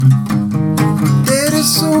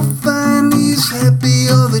so fine, he's happy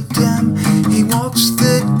all the time. He walks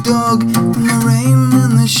the dog in the rain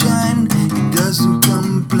and the shine. He doesn't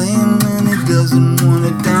complain and he doesn't want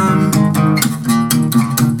a dime.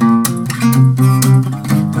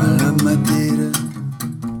 I love my data.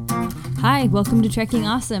 Hi, welcome to Trekking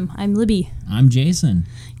Awesome. I'm Libby. I'm Jason.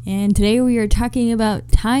 And today we are talking about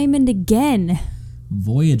Time and Again.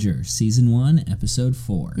 Voyager, Season 1, Episode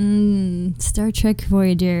 4. Star Trek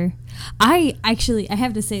Voyager. I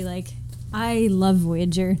have to say, I love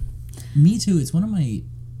Voyager. Me too. It's one of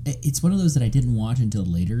those that I didn't watch until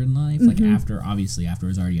later in life, after it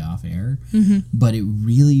was already off air. But it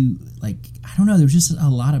really, I don't know, there was just a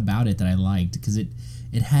lot about it that I liked, because it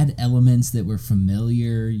had elements that were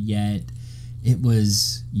familiar, yet it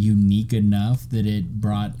was unique enough that it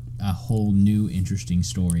brought a whole new interesting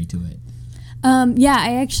story to it. I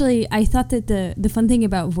thought that the fun thing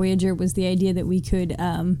about Voyager was the idea that we could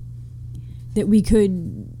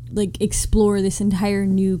explore this entire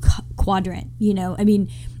new quadrant, you know? I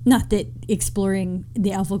mean, not that exploring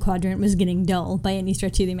the Alpha Quadrant was getting dull by any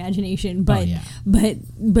stretch of the imagination, but but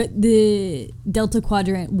the Delta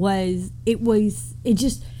Quadrant was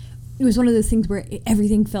one of those things where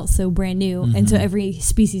everything felt so brand new, and so every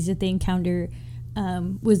species that they encounter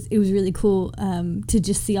was really cool to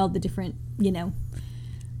just see all the different, you know.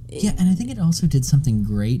 Yeah, and I think it also did something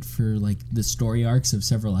great for the story arcs of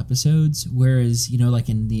several episodes, whereas,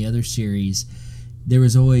 in the other series, there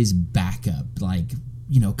was always backup, a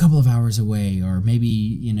couple of hours away, or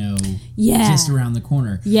maybe, just around the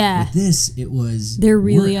corner. Yeah. With this, it was,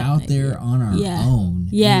 we're out there on our own.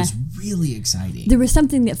 Yeah. It was really exciting. There was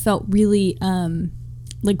something that felt really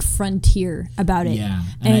frontier about it. Yeah,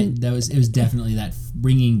 and it was definitely that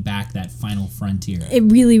bringing back that final frontier. It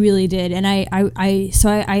really, really did, and I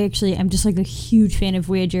actually am just a huge fan of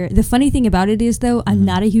Voyager. The funny thing about it is, though, I'm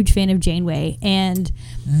not a huge fan of Janeway, and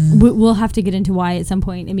we'll have to get into why at some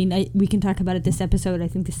point. I mean, we can talk about it this episode. I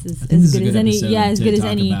think this is as good as any. Yeah, as good as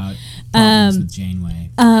any. With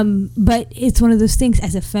Janeway. But it's one of those things.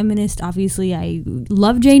 As a feminist, obviously, I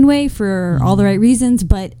love Janeway for all the right reasons.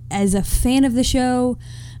 But as a fan of the show,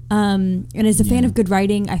 and as a fan of good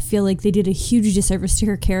writing, I feel like they did a huge disservice to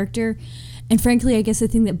her character. And frankly, I guess the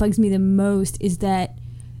thing that bugs me the most is that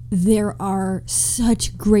there are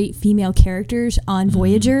such great female characters on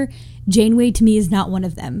Voyager. Janeway, to me, is not one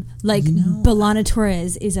of them. B'Elanna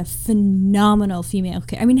Torres is a phenomenal female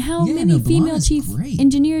character. I mean, how many female chief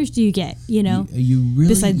engineers do you get, you really,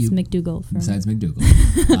 besides McDougal. Besides McDougal,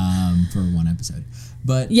 for one episode.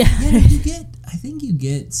 But, I think you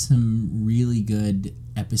get some really good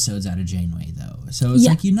episodes out of Janeway, though. So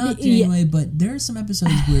it's you're not Janeway, but there are some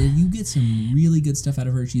episodes where you get some really good stuff out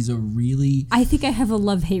of her. She's I think I have a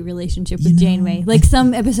love-hate relationship with Janeway.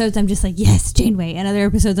 Some episodes I'm just yes, Janeway. And other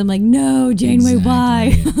episodes I'm no, Janeway,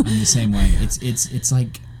 why? I'm the same way. It's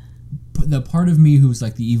the part of me who's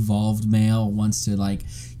the evolved male wants to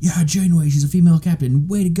yeah, Janeway, she's a female captain,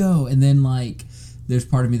 way to go. And then there's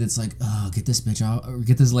part of me that's oh, get this bitch off, or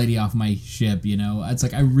get this lady off my ship, It's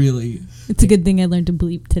It's a good thing I learned to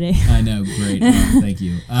bleep today. I know, great. Thank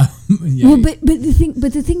you. Well, but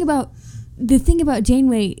the thing about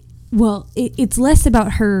Janeway, it's less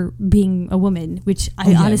about her being a woman, which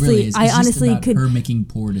I honestly could. Her making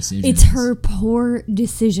poor decisions. It's her poor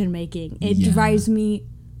decision making. It drives me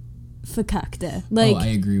fakakta. I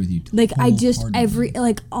agree with you. I just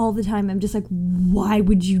all the time I'm just why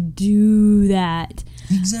would you do that?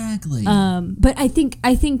 Exactly. But I think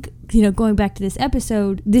going back to this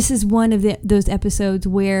episode, this is one of those episodes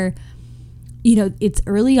where it's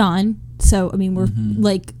early on. So I mean we're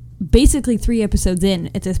basically 3 episodes in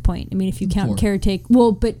at this point. I mean if you count Caretaker,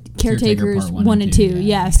 but Caretaker's 1 and 2.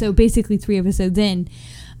 Yeah. So basically 3 episodes in,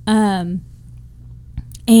 and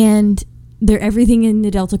everything in the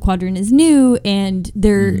Delta Quadrant is new, and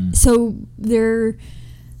they're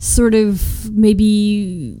sort of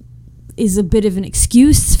maybe is a bit of an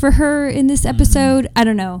excuse for her in this episode. I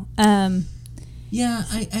don't know. Yeah,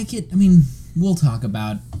 I get. I mean, we'll talk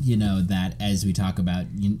about that as we talk about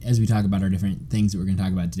our different things that we're going to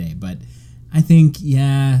talk about today. But I think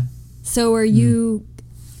So are you?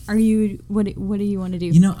 Are you? What do you want to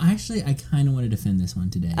do? Actually, I kind of want to defend this one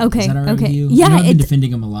today. Okay. Is that all right with you? Yeah, I've been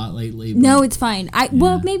defending them a lot lately. No, it's fine.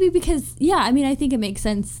 Well, maybe because I mean, I think it makes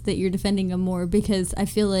sense that you're defending them more, because I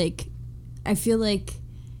feel like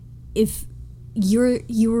if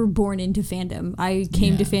you were born into fandom, I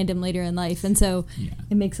came to fandom later in life, and so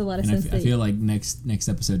it makes a lot of sense. I feel like next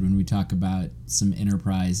episode when we talk about some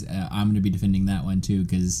Enterprise, I'm going to be defending that one too,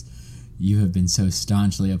 because you have been so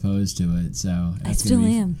staunchly opposed to it. So I still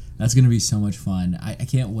am. That's going to be so much fun. I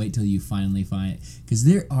can't wait till you finally find it, because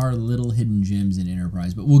there are little hidden gems in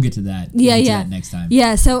Enterprise, but we'll get to that. That next time.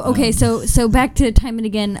 Yeah. So okay. So back to Time and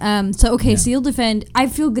Again. So You'll defend. I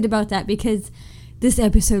feel good about that because this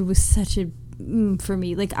episode was such a for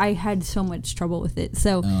me. Like I had so much trouble with it.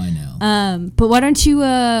 So. Oh, I know. But why don't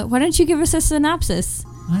you give us a synopsis?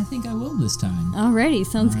 I think I will this time. Alrighty.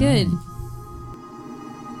 Sounds good.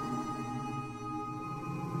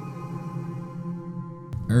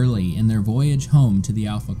 Early in their voyage home to the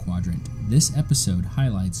Alpha Quadrant, this episode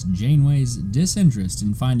highlights Janeway's disinterest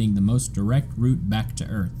in finding the most direct route back to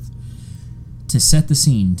Earth. To set the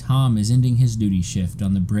scene, Tom is ending his duty shift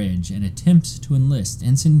on the bridge and attempts to enlist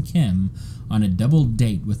Ensign Kim on a double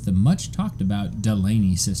date with the much-talked-about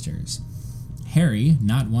Delaney sisters. Harry,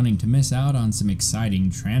 not wanting to miss out on some exciting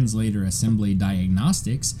translator assembly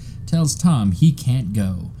diagnostics, tells Tom he can't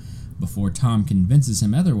go. Before Tom convinces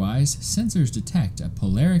him otherwise, sensors detect a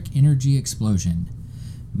polaric energy explosion.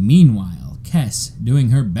 Meanwhile, Kes, doing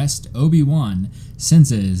her best Obi-Wan,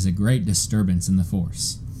 senses a great disturbance in the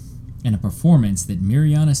Force. In a performance that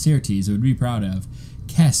Miriana Sirtis would be proud of,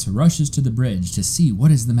 Kes rushes to the bridge to see what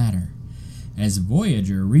is the matter. As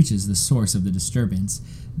Voyager reaches the source of the disturbance,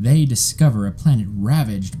 they discover a planet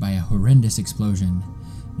ravaged by a horrendous explosion.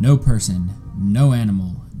 No person, no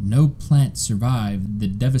animal, no plant survived the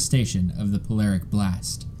devastation of the polaric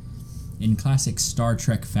blast. In classic Star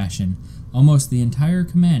Trek fashion, almost the entire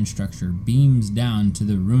command structure beams down to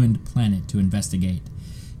the ruined planet to investigate.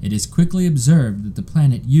 It is quickly observed that the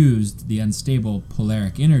planet used the unstable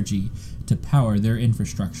polaric energy to power their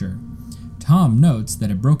infrastructure. Tom notes that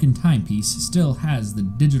a broken timepiece still has the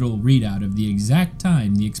digital readout of the exact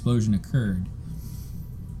time the explosion occurred.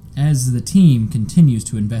 As the team continues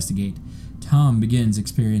to investigate, Tom begins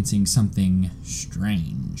experiencing something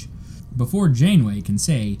strange. Before Janeway can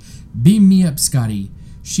say, "Beam me up, Scotty,"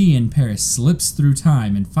 she and Paris slips through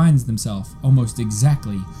time and finds themselves almost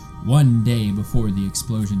exactly 1 day before the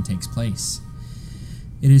explosion takes place.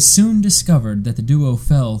 It is soon discovered that the duo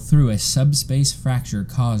fell through a subspace fracture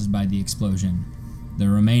caused by the explosion. The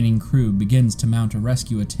remaining crew begins to mount a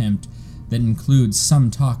rescue attempt that includes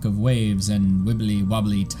some talk of waves and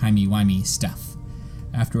wibbly-wobbly timey-wimey stuff.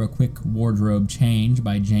 After a quick wardrobe change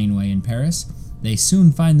by Janeway and Paris, they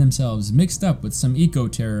soon find themselves mixed up with some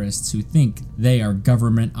eco-terrorists who think they are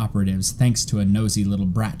government operatives thanks to a nosy little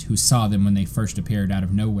brat who saw them when they first appeared out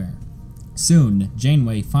of nowhere. Soon,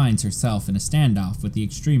 Janeway finds herself in a standoff with the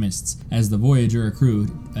extremists as the Voyager crew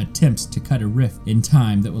attempts to cut a rift in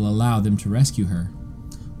time that will allow them to rescue her.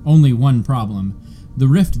 Only one problem. The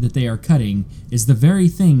rift that they are cutting is the very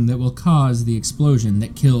thing that will cause the explosion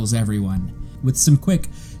that kills everyone. With some quick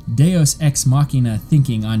Deus Ex Machina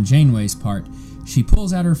thinking on Janeway's part, she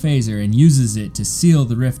pulls out her phaser and uses it to seal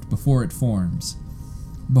the rift before it forms.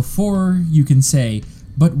 Before you can say,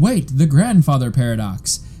 "But wait, the grandfather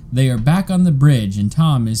paradox," they are back on the bridge and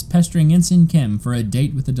Tom is pestering Ensign Kim for a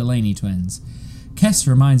date with the Delaney twins. Kes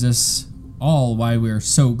reminds us all why we're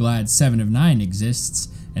so glad 7 of 9 exists,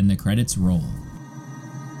 and the credits roll.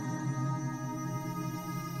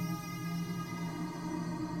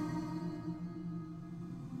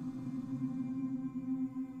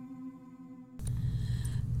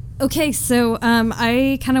 Okay, so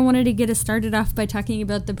I kind of wanted to get us started off by talking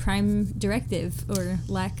about the Prime Directive, or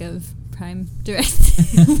lack of Prime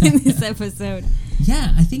Directive in this episode.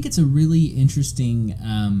 Yeah, I think it's a really interesting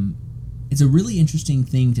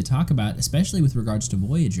thing to talk about, especially with regards to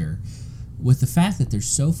Voyager. With the fact that they're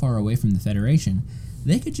so far away from the Federation,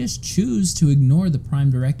 they could just choose to ignore the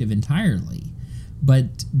Prime Directive entirely.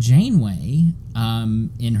 But Janeway,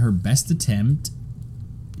 in her best attempt,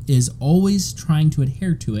 is always trying to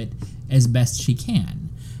adhere to it as best she can.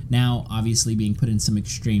 Now, obviously, being put in some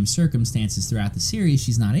extreme circumstances throughout the series,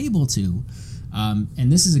 she's not able to.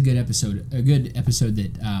 And this is a good episode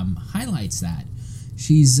that highlights that.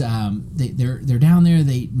 She's they're down there.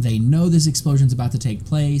 They know this explosion's about to take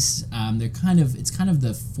place. It's kind of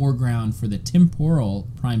the foreground for the temporal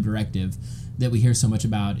Prime Directive that we hear so much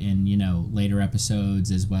about in later episodes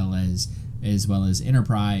as well as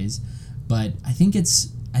Enterprise. But I think it's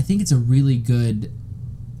a really good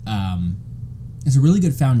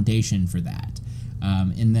foundation for that,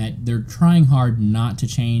 in that they're trying hard not to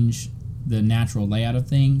change the natural layout of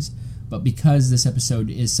things, but because this episode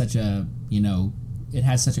is such a it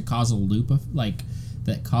has such a causal loop of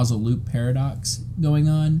that causal loop paradox going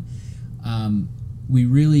on, we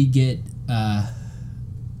really get a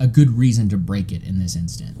good reason to break it in this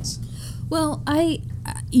instance. Well,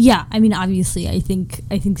 obviously, I think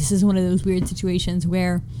this is one of those weird situations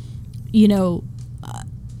where,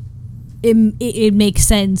 it makes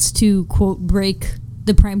sense to, quote, break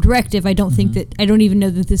the Prime Directive. I don't think that, I don't even know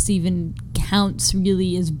that this even counts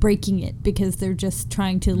really as breaking it, because they're just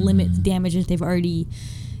trying to limit the damages they've already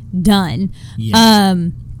done. Yeah.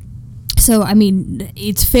 So, I mean,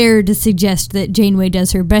 it's fair to suggest that Janeway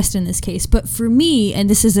does her best in this case. But for me, and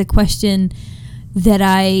this is a question that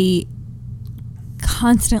I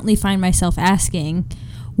constantly find myself asking,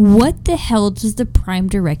 what the hell does the Prime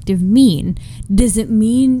Directive mean? Does it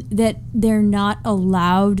mean that they're not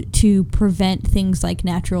allowed to prevent things like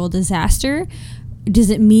natural disaster?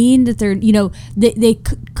 Does it mean that they're, they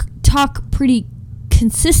talk pretty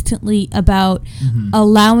consistently about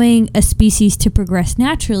allowing a species to progress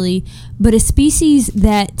naturally, but a species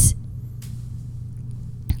that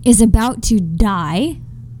is about to die,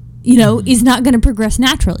 is not going to progress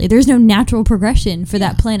naturally. There's no natural progression for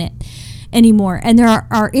that planet anymore. And there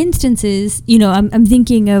are instances, I'm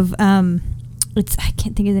thinking of, I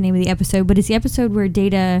can't think of the name of the episode, but it's the episode where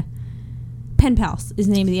Data, Pen Pals is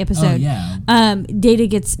the name of the episode. Oh, yeah. Data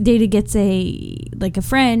gets a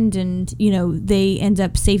friend, and they end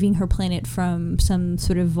up saving her planet from some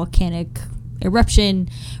sort of volcanic eruption,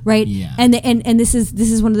 right? Yeah. And this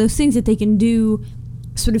is one of those things that they can do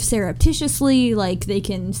sort of surreptitiously, like they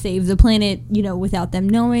can save the planet, without them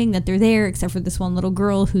knowing that they're there, except for this one little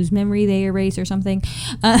girl whose memory they erase or something.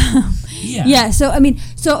 Yeah. So, I mean,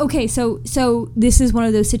 so this is one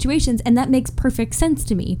of those situations, and that makes perfect sense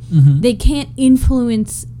to me. They can't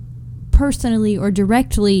influence personally or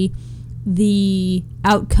directly the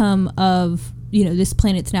outcome of, this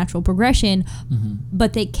planet's natural progression,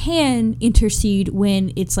 but they can intercede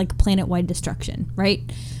when it's like planet-wide destruction, right?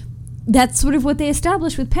 That's sort of what they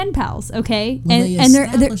establish with Pen Pals, okay? Well, they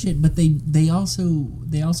establish it, but they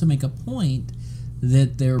also make a point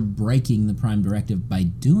that they're breaking the Prime Directive by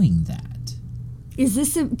doing that. Is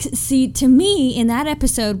this to me in that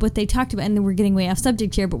episode what they talked about, and then we're getting way off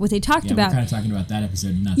subject here, but what they talked about, we're kind of talking about that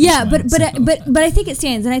episode, not but I think it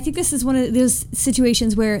stands, and I think this is one of those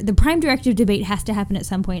situations where the Prime Directive debate has to happen at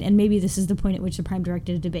some point, and maybe this is the point at which the Prime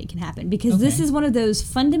Directive debate can happen, because this is one of those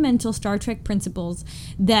fundamental Star Trek principles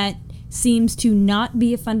that seems to not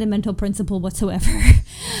be a fundamental principle whatsoever.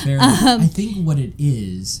 I think what it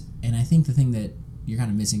is, and I think the thing that you're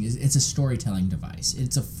kind of missing, is it's a storytelling device.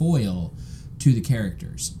 It's a foil to the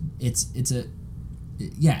characters. I think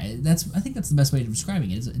that's the best way of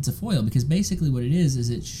describing it. It's a foil, because basically what it is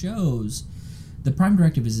it shows the Prime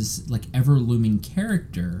Directive is this like ever looming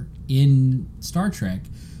character in Star Trek,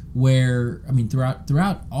 where, I mean,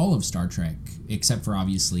 throughout all of Star Trek, except for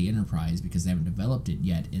obviously Enterprise, because they haven't developed it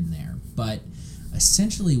yet in there, but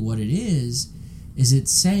essentially what it is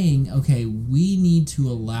it's saying, okay, we need to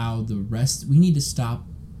allow we need to stop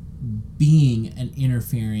being an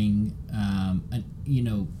interfering,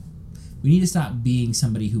 we need to stop being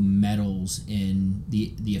somebody who meddles in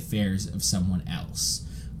the affairs of someone else.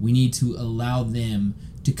 We need to allow them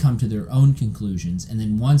to come to their own conclusions, and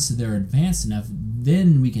then once they're advanced enough,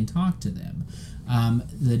 then we can talk to them.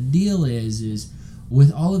 The deal is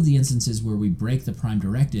with all of the instances where we break the Prime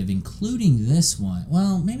Directive, including this one,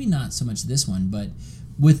 well, maybe not so much this one, but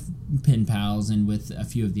with Pen Pals and with a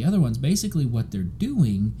few of the other ones, basically what they're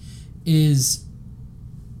doing is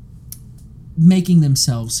making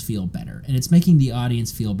themselves feel better, and it's making the audience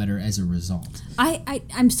feel better as a result.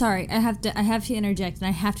 I'm sorry, I have to interject, and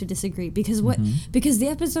I have to disagree, because because the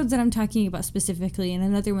episodes that I'm talking about specifically, and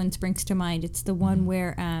another one springs to mind, it's the one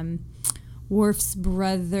where Worf's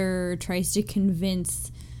brother tries to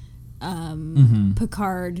convince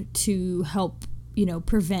Picard to help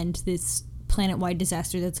prevent this planet-wide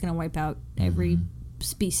disaster that's going to wipe out every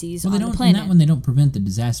species on the planet. In that one, they don't prevent the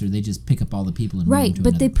disaster; they just pick up all the people and move them to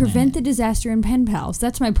but they another prevent planet. the disaster in Pen Pals.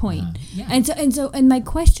 That's my point. Yeah. And my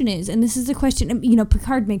question is, and this is a question,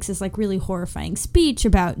 Picard makes this like really horrifying speech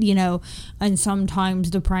about and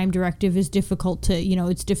sometimes the Prime Directive is difficult to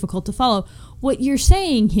it's difficult to follow. What you're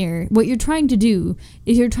saying here, what you're trying to do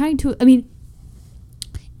is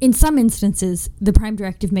in some instances, the Prime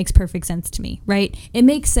Directive makes perfect sense to me, right? It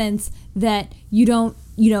makes sense that you don't,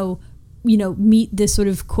 meet this sort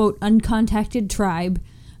of, quote, uncontacted tribe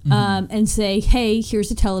and say, hey, here's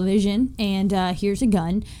a television, and here's a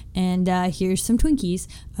gun, and here's some Twinkies.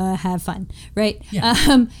 Have fun, right? Yeah.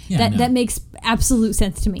 That makes absolute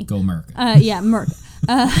sense to me. Go Merc. Merc.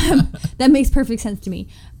 That makes perfect sense to me.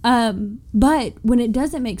 But when it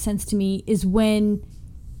doesn't make sense to me is when,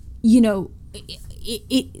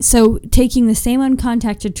 so taking the same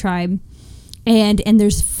uncontacted tribe, and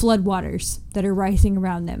there's floodwaters that are rising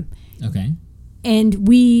around them. Okay. And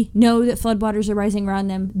we know that floodwaters are rising around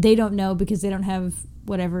them. They don't know because they don't have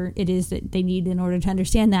whatever it is that they need in order to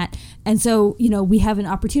understand that. And so, we have an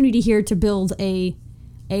opportunity here to build a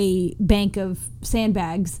bank of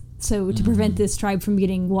sandbags so to prevent this tribe from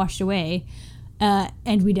getting washed away,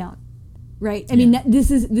 and we don't. Right? I mean, this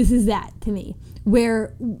is that to me,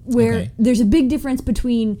 where there's a big difference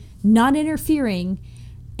between not interfering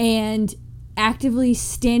and actively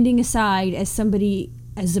standing aside as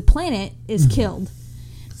the planet is killed.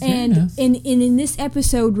 And in this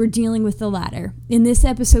episode, we're dealing with the latter. In this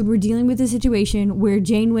episode, we're dealing with a situation where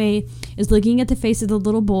Janeway is looking at the face of the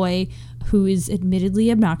little boy, who is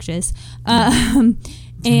admittedly obnoxious. I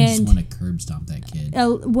just want to curb stomp that kid.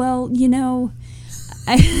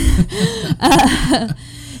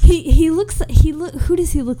 Who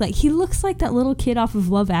does he look like? He looks like that little kid off of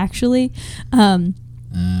Love Actually. The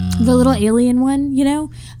little alien one,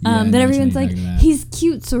 that everyone's like, he's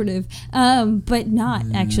cute, sort of, but not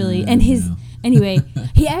actually. And anyway,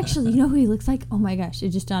 he actually, who he looks like? Oh my gosh, it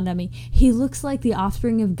just dawned on me. He looks like the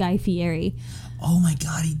offspring of Guy Fieri. Oh my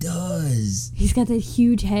God, he does. He's got that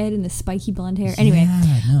huge head and the spiky blonde hair. Anyway,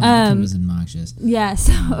 that kid was obnoxious. Yeah.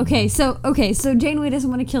 So Janeway doesn't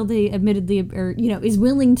want to kill the is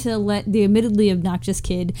willing to let the admittedly obnoxious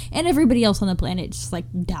kid and everybody else on the planet just like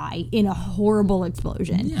die in a horrible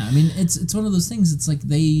explosion. Yeah, I mean it's one of those things. It's like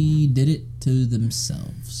they did it to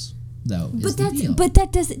themselves, though. That's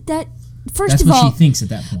what she thinks at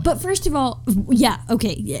that point. But first of all, yeah,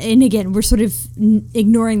 okay. And again, we're sort of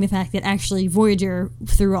ignoring the fact that actually Voyager,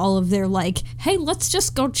 through all of their hey, let's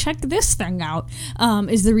just go check this thing out,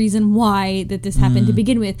 is the reason why that this happened to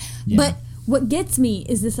begin with. Yeah. But what gets me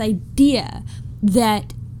is this idea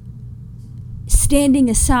that standing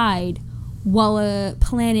aside while a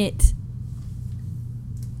planet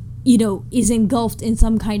is engulfed in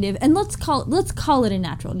some kind of, and let's call it a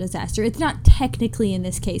natural disaster. It's not technically in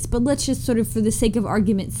this case, but let's just sort of, for the sake of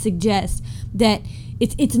argument, suggest that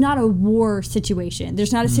it's not a war situation.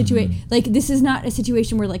 There's not a situation this is not a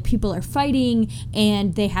situation where people are fighting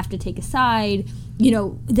and they have to take a side.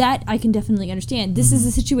 That I can definitely understand. This is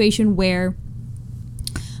a situation where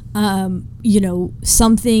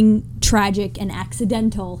something tragic and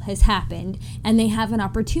accidental has happened, and they have an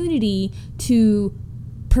opportunity to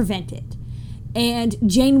prevent it. And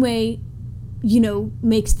Janeway,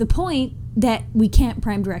 makes the point that we can't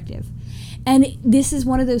prime directive. And this is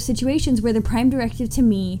one of those situations where the prime directive, to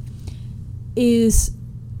me, is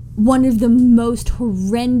one of the most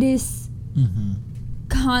horrendous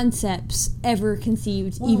concepts ever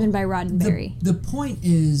conceived, even by Roddenberry. The point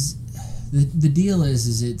is, the deal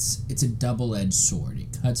is it's a double-edged sword.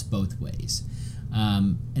 It cuts both ways.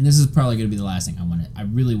 And this is probably going to be the last thing I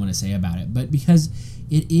really want to say about it, but because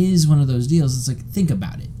it is one of those deals, it's like, think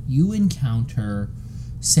about it. You encounter,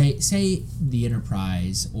 say the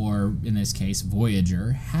Enterprise, or in this case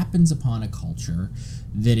Voyager, happens upon a culture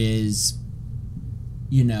that is,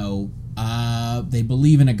 they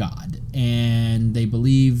believe in a god, and they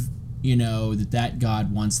believe, that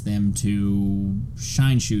god wants them to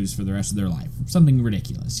shine shoes for the rest of their life, something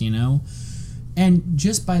ridiculous, and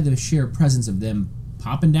just by the sheer presence of them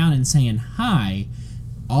popping down and saying hi,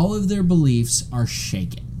 all of their beliefs are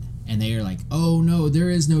shaken, and they are like, oh no, there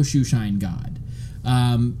is no shoe shine god.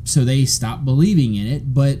 So they stop believing in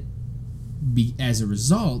it, but as a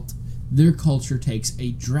result, their culture takes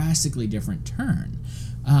a drastically different turn.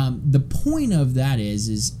 The point of that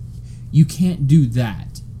is you can't do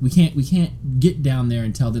that. We can't get down there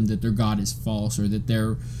and tell them that their god is false, or that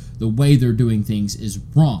the way they're doing things is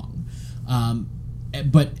wrong.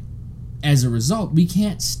 But as a result, we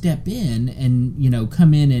can't step in and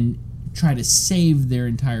come in and try to save their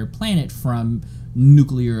entire planet from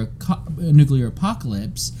nuclear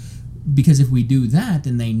apocalypse, because if we do that,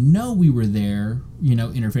 then they know we were there,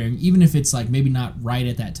 interfering, even if it's maybe not right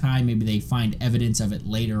at that time. Maybe they find evidence of it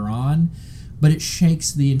later on, but it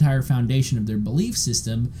shakes the entire foundation of their belief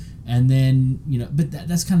system. And then but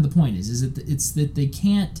that's kind of the point, is that they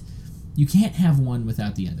can't. You can't have one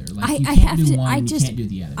without the other. You can't do one, you can't do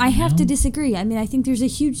the other. I have to disagree. I mean, I think there's a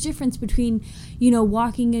huge difference between,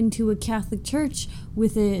 walking into a Catholic church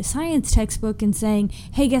with a science textbook and saying,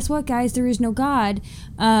 "Hey, guess what, guys? There is no God,"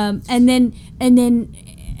 and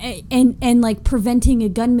preventing a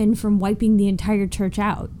gunman from wiping the entire church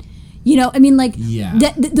out.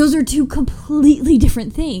 Those are two completely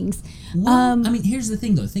different things. Well, here's the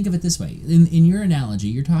thing, though. Think of it this way. In your analogy,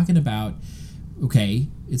 you're talking about, okay,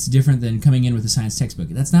 it's different than coming in with a science textbook.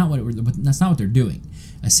 That's not what they're doing.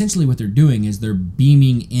 Essentially, what they're doing is they're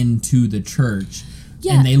beaming into the church,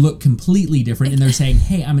 and they look completely different. And they're saying,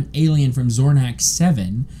 "Hey, I'm an alien from Zornak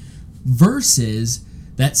 7," versus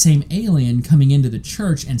that same alien coming into the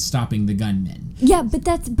church and stopping the gunmen. Yeah,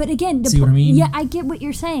 but again, See what I mean? Yeah, I get what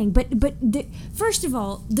you're saying, but first of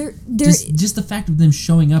all, they're just the fact of them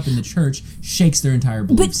showing up in the church shakes their entire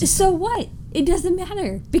belief But system. so what? It doesn't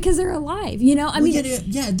matter because they're alive. You know, I mean,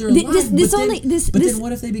 yeah, they're alive. Then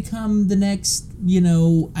what if they become the next? You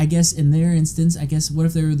know, I guess in their instance, what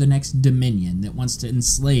if they're the next Dominion that wants to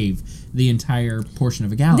enslave the entire portion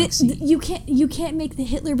of a galaxy? You can't make the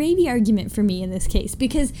Hitler baby argument for me in this case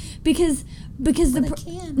because the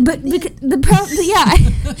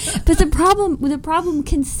problem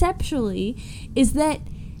conceptually is that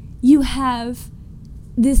you have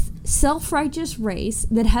this self-righteous race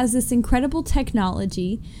that has this incredible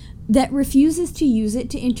technology that refuses to use it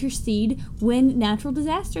to intercede when natural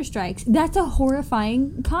disaster strikes. That's a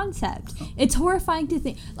horrifying concept. It's horrifying to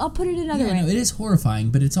think. I'll put it another way. No, it is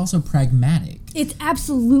horrifying, but it's also pragmatic. It's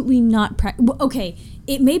absolutely not okay,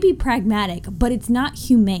 it may be pragmatic, but it's not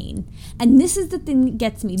humane. And this is the thing that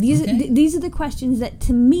gets me. These are the questions that,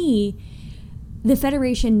 to me, the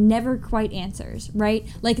Federation never quite answers, right?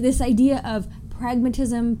 Like this idea of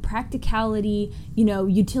pragmatism, practicality,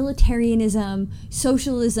 utilitarianism,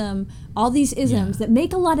 socialism, all these isms that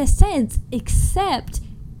make a lot of sense, except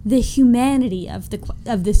the humanity of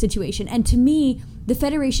the situation. And to me, the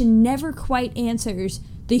Federation never quite answers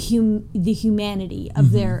the humanity of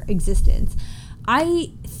their existence.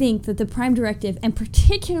 I think that the Prime Directive, and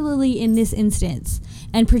particularly in this instance,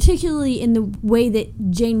 and particularly in the way that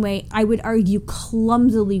Janeway, I would argue,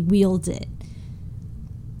 clumsily wields it,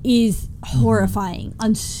 is horrifying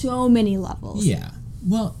on so many levels. Yeah.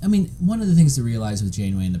 Well, I mean, one of the things to realize with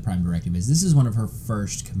Janeway and the Prime Directive is this is one of her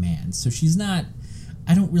first commands. So she's not...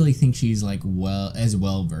 I don't really think she's like as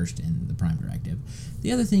well versed in the Prime Directive.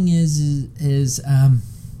 The other thing is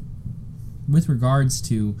with regards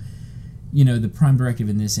to, the Prime Directive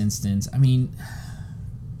in this instance, I mean,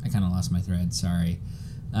 I kind of lost my thread, sorry.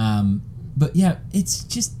 But yeah, it's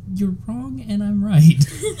just, you're wrong and I'm right.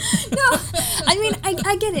 No, I mean,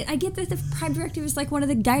 I get it. I get that the Prime Directive is like one of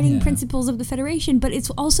the guiding principles of the Federation, but it's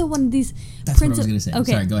also one of these That's what I was going to say.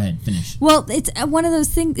 Okay. Sorry, go ahead, finish. Well, it's one of those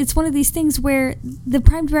things. It's one of these things where the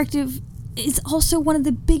Prime Directive is also one of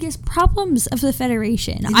the biggest problems of the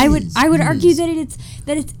Federation. I would argue that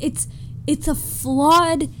it's a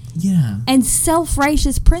flawed and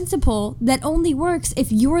self-righteous principle that only works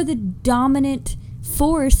if you're the dominant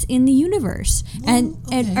force in the universe, and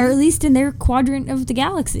or at least in their quadrant of the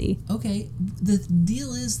galaxy. Okay, the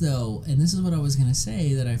deal is though, and this is what I was going to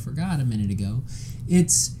say that I forgot a minute ago,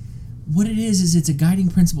 it's a guiding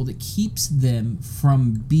principle that keeps them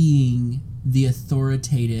from being the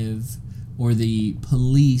authoritative or the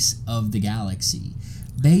police of the galaxy.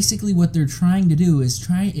 Basically what they're trying to do is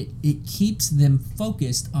it keeps them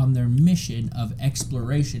focused on their mission of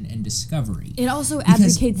exploration and discovery. It also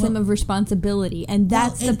abdicates them of responsibility, and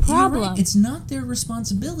that's the problem. Right. It's not their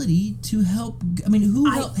responsibility to help. I mean,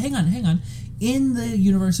 hang on. In the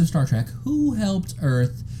universe of Star Trek, who helped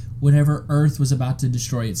Earth whenever Earth was about to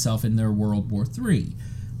destroy itself in their World War III?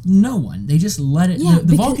 No one. They just let it.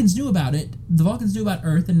 The Vulcans knew about it. The Vulcans knew about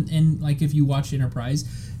Earth, and like if you watch Enterprise,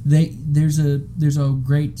 there's a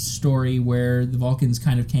great story where the Vulcans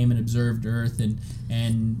kind of came and observed Earth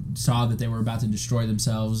and saw that they were about to destroy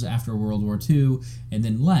themselves after World War II, and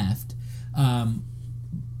then left.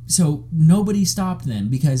 So nobody stopped them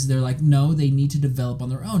because they're like, no, they need to develop on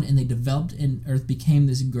their own, and they developed, and Earth became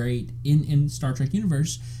this great in Star Trek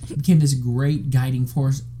universe. It became this great guiding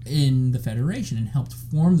force in the Federation and helped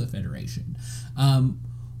form the Federation.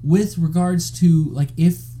 With regards to like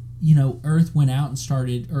if Earth went out and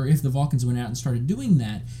started, or if the Vulcans went out and started doing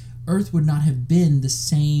that, Earth would not have been the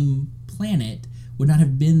same planet, would not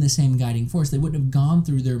have been the same guiding force. They wouldn't have gone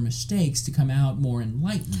through their mistakes to come out more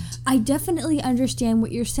enlightened. I definitely understand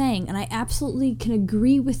what you're saying, and I absolutely can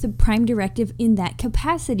agree with the Prime Directive in that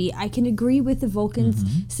capacity. I can agree with the Vulcans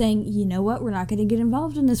saying, you know what, we're not going to get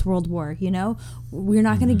involved in this world war, we're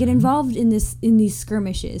not going to get involved in these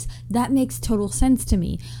skirmishes. That makes total sense to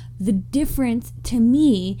me. The difference to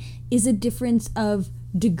me is a difference of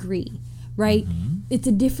degree, right? It's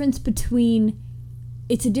a difference between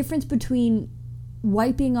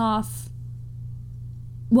wiping off.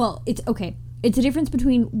 Well, it's a difference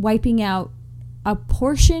between wiping out a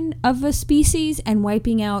portion of a species and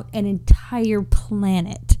wiping out an entire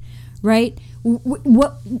planet, right?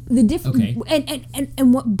 What the difference?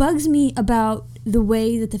 And what bugs me about the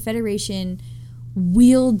way that the Federation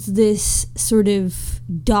wields this sort of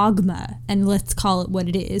dogma, and let's call it what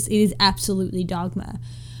it is absolutely dogma,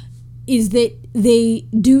 is that they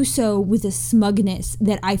do so with a smugness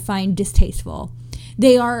that I find distasteful.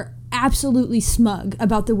 They are absolutely smug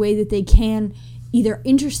about the way that they can either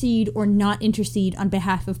intercede or not intercede on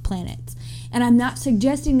behalf of planets. And I'm not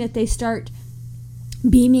suggesting that they start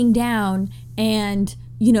beaming down and,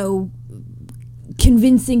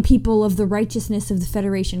 convincing people of the righteousness of the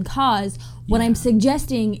Federation cause. What I'm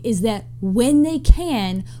suggesting is that when they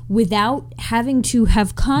can, without having to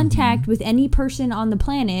have contact with any person on the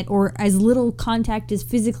planet, or as little contact as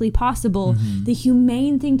physically possible, the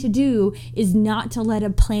humane thing to do is not to let a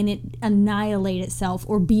planet annihilate itself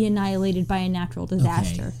or be annihilated by a natural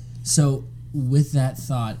disaster. Okay. So with that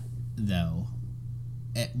thought, though,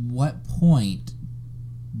 at what point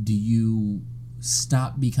do you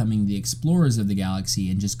stop becoming the explorers of the galaxy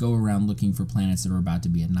and just go around looking for planets that are about to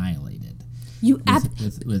be annihilated?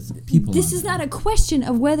 With people. This is not a question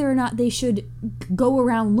of whether or not they should go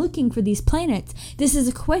around looking for these planets. This is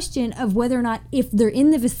a question of whether or not, if they're in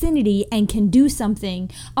the vicinity and can do something.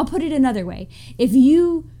 I'll put it another way. If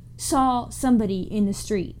you saw somebody in the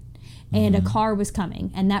street and a car was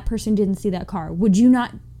coming and that person didn't see that car, would you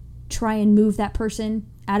not try and move that person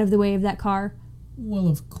out of the way of that car? Well,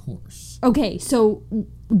 of course. Okay, so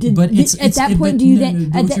what you're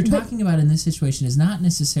talking about in this situation is not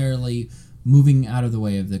necessarily moving out of the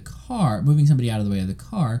way of the car, moving somebody out of the way of the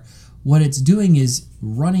car. What it's doing is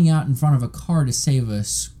running out in front of a car to save a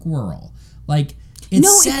squirrel. Like,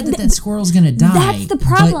 it's sad that squirrel's going to die. That's the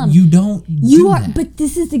problem. But you don't do that. But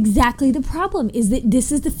this is exactly the problem, is that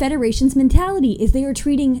this is the Federation's mentality, is they are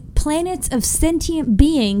treating planets of sentient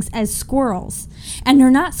beings as squirrels. And they're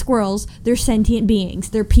not squirrels, they're sentient beings.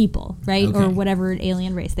 They're people, right? Okay. Or whatever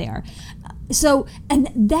alien race they are. So, and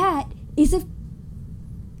that is a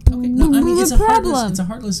it's problem.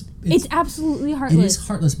 It's absolutely heartless. It is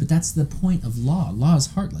heartless, but that's the point of law. Law is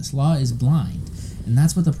heartless. Law is blind. And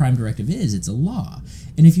that's what the Prime Directive is. It's a law.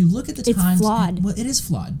 And if you look at the times... It's flawed. Well, it is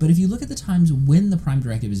flawed. But if you look at the times when the Prime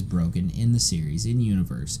Directive is broken in the series, in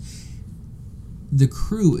universe, the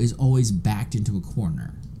crew is always backed into a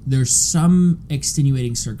corner. There's some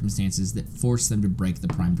extenuating circumstances that force them to break the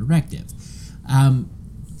Prime Directive.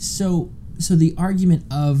 So the argument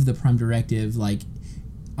of the Prime Directive, like,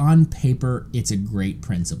 on paper, it's a great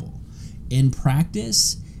principle. In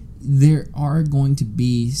practice, there are going to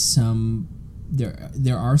be some...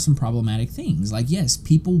 There are some problematic things. Like, yes,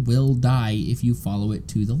 people will die if you follow it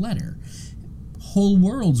to the letter. Whole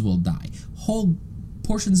worlds will die. Whole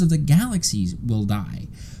portions of the galaxies will die.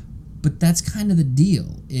 But that's kind of the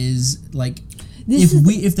deal, is like...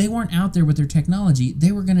 If they weren't out there with their technology,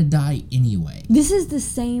 they were going to die anyway. This is the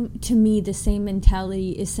same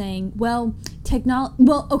mentality is saying, well,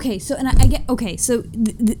 okay, so, and I get, okay, so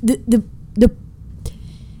the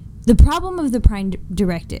problem of the Prime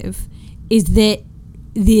Directive is that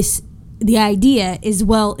the idea is,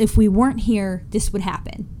 well, if we weren't here, this would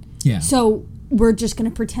happen. Yeah. So we're just going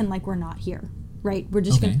to pretend like we're not here, right? We're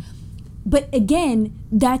just going to... But again,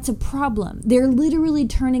 that's a problem. They're literally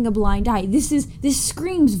turning a blind eye. This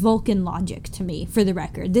screams Vulcan logic to me, for the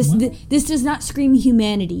record. This does not scream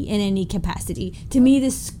humanity in any capacity. To me,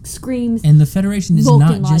 this screams And the Federation is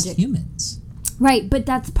Vulcan not just logic. humans. Right, but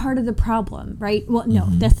that's part of the problem, right? Well, no,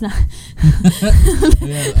 that's not.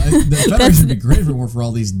 The Federation would be great if it were for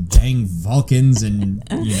all these dang Vulcans and,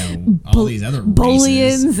 all these other races.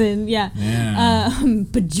 Bolians and,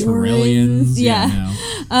 Bajorans. Trillions. Yeah.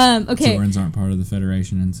 Okay. Bajorans aren't part of the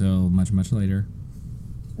Federation until much, much later.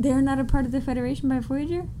 They're not a part of the Federation by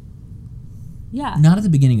Voyager? Yeah. Not at the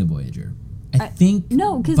beginning of Voyager. I think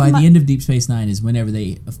by the end of Deep Space Nine is whenever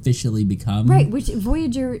they officially become... Right, which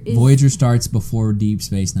Voyager is... Voyager starts before Deep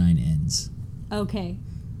Space Nine ends. Okay.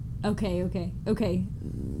 Yeah.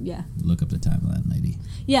 Look up the timeline, lady.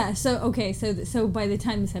 Yeah, so by the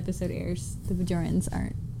time this episode airs, the Bajorans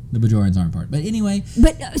aren't. The Bajorans aren't part. But anyway...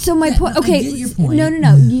 But, so my point... Okay. I get your point. No,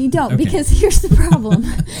 you don't. Okay. Because here's the problem.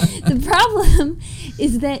 The problem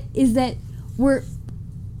is that we're...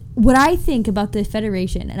 What I think about the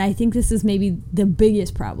Federation, and I think this is maybe the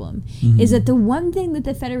biggest problem, is that the one thing that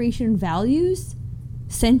the Federation values,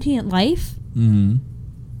 sentient life,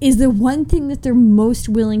 is the one thing that they're most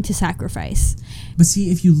willing to sacrifice. But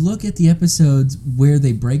see, if you look at the episodes where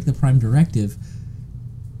they break the Prime Directive,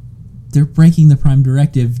 they're breaking the Prime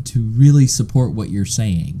Directive to really support what you're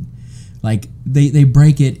saying. Like, they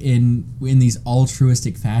break it in these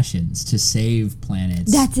altruistic fashions to save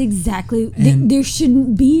planets. That's exactly... There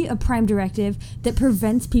shouldn't be a Prime Directive that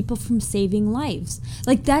prevents people from saving lives.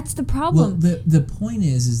 Like, that's the problem. Well, the point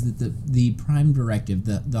is that the Prime Directive,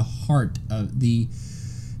 the heart of the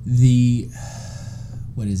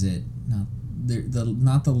what is it?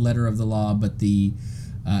 Not the letter of the law, but the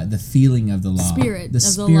feeling of the law. Spirit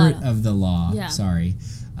of the law. Yeah. Sorry.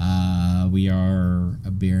 We are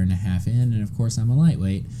a beer and a half in, and of course I'm a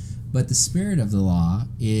lightweight. But the spirit of the law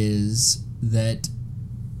is that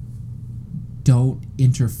don't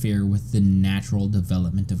interfere with the natural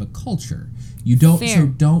development of a culture. You don't Fair. so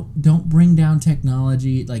don't bring down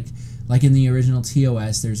technology like in the original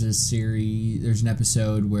TOS. There's an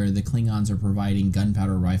episode where the Klingons are providing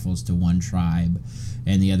gunpowder rifles to one tribe,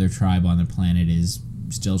 and the other tribe on the planet is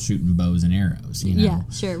still shooting bows and arrows. You know? Yeah,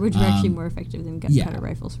 sure. Which are actually more effective than gunpowder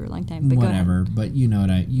rifles for a long time. But whatever. But you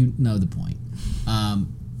know the point.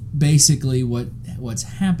 Basically, what's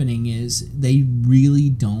happening is they really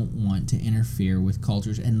don't want to interfere with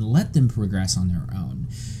cultures and let them progress on their own.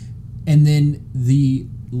 And then the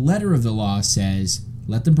letter of the law says,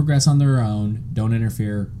 let them progress on their own. Don't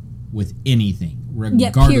interfere with anything,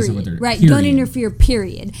 regardless of what they're right. Period. Don't interfere.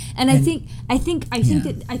 Period. And I think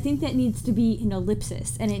that needs to be an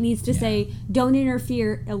ellipsis, and it needs to say, don't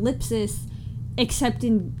interfere. Ellipsis. Except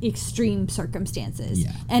in extreme circumstances.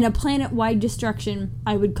 Yeah. And a planet-wide destruction,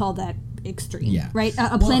 I would call that extreme. Yeah. Right?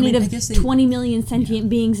 A planet of 20 million sentient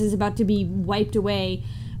beings is about to be wiped away,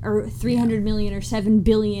 or 300 million or 7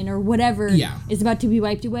 billion or whatever is about to be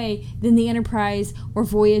wiped away. Then the Enterprise or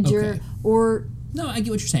Voyager or... No, I get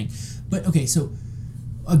what you're saying. But, okay, so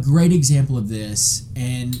a great example of this,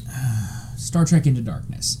 and Star Trek Into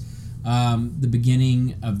Darkness. The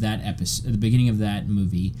beginning of that episode, the beginning of that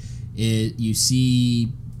movie... you see,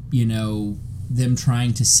 them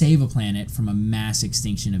trying to save a planet from a mass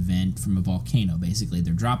extinction event from a volcano. Basically,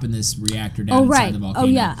 they're dropping this reactor down inside the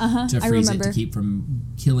volcano to freeze it to keep from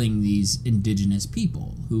killing these indigenous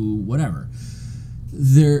people who, whatever.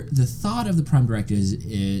 The thought of the Prime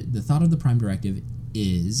Directive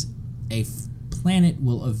is a planet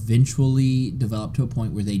will eventually develop to a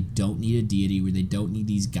point where they don't need a deity, where they don't need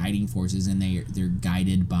these guiding forces, and they're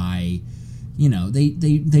guided by.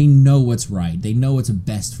 They know what's right. They know what's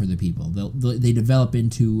best for the people. They develop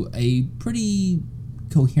into a pretty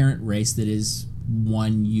coherent race that is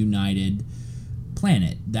one united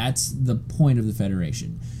planet. That's the point of the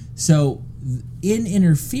Federation. So, in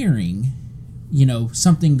interfering,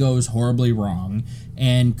 something goes horribly wrong,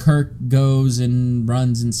 and Kirk goes and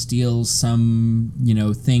runs and steals some,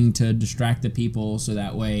 thing to distract the people so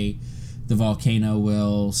that way... the volcano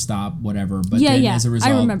will stop, whatever. But as a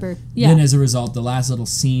result, I remember. Yeah. Then as a result, the last little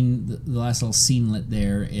scenelet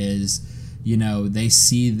there is, they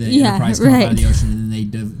see the Enterprise come out of the ocean, and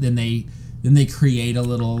then they create a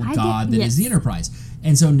little god that is the Enterprise.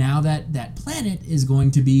 And so now that planet is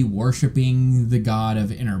going to be worshiping the god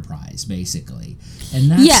of Enterprise, basically. And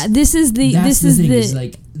that's, this is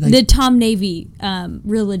the Tom Navy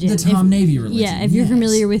religion. The Tom Navy religion. Yeah, if you're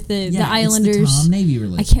familiar with the Islanders. It's the Tom Navy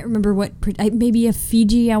religion. I can't remember maybe a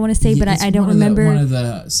Fiji, I want to say, but I don't remember. One of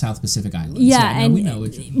the South Pacific Islands. We know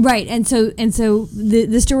which. Right, and so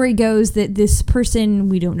the story goes that this person,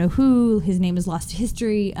 we don't know who, his name is lost to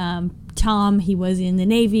history. Tom, he was in the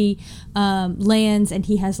Navy, lands, and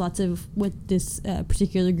he has lots of what this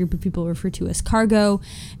particular group of people refer to as cargo,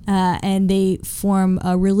 and they form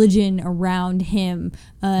a religion around him,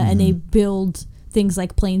 and they build things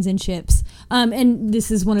like planes and ships. And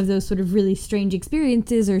this is one of those sort of really strange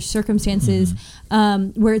experiences or circumstances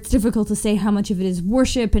where it's difficult to say how much of it is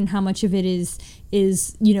worship and how much of it is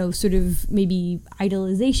sort of maybe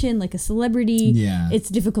idolization, like a celebrity. Yeah. It's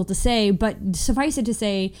difficult to say, but suffice it to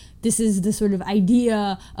say, this is the sort of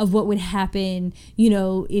idea of what would happen,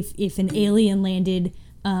 if an alien landed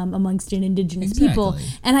amongst an indigenous people.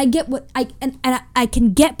 And I get what I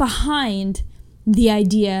can get behind the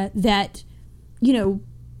idea that,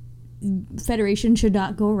 Federation should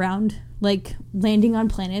not go around like landing on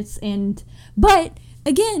planets, but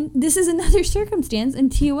again, this is another circumstance in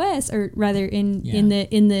TOS, or rather in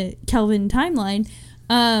the Kelvin timeline,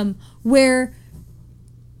 where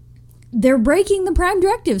they're breaking the Prime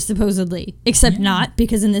Directive supposedly, except not,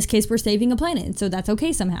 because in this case we're saving a planet, so that's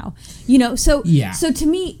okay somehow. So to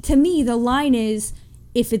me the line is,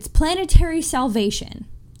 if it's planetary salvation,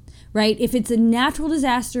 right? If it's a natural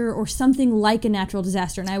disaster or something like a natural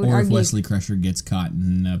disaster, and I would argue... Or if Wesley Crusher gets caught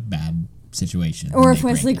in a bad situation. Or if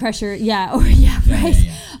Wesley Crusher...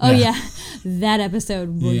 That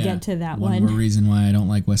episode, we'll get to that one. One more reason why I don't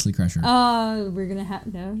like Wesley Crusher. Oh, we're going to have...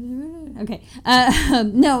 No. Okay.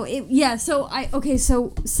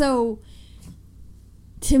 So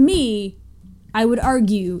to me, I would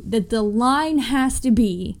argue that the line has to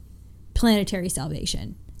be planetary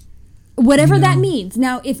salvation. Whatever that means.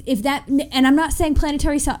 Now, if that, and I'm not saying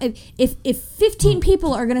planetary, if 15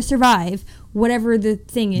 people are going to survive, whatever the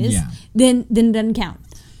thing is, then it doesn't count.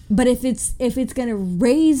 But if it's going to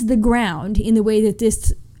raise the ground in the way that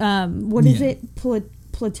this,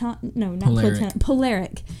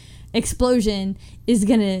 Polaric explosion is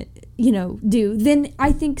going to, do, then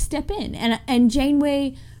I think step in. And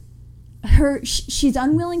Janeway, she's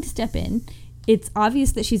unwilling to step in. It's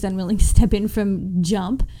obvious that she's unwilling to step in from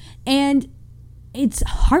jump, and it's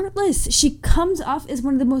heartless. She comes off as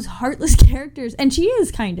one of the most heartless characters, and she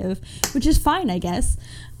is kind of, which is fine, I guess.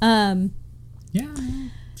 Yeah,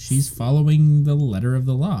 she's following the letter of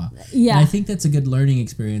the law. Yeah, and I think that's a good learning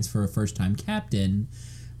experience for a first-time captain.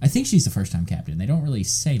 I think she's the first-time captain. They don't really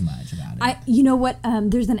say much about it. You know what?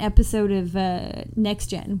 There's an episode of Next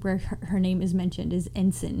Gen where her name is mentioned as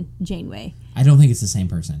Ensign Janeway. I don't think it's the same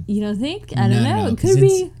person. You don't think? I don't know. No, it could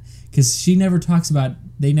be. Because they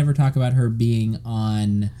never talk about her being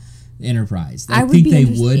on Enterprise. I think they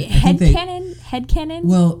would. Headcanon?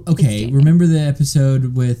 Well, okay. Remember the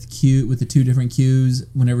episode with the two different Qs?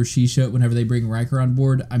 Whenever they bring Riker on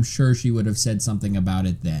board, I'm sure she would have said something about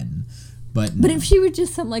it then. But if she was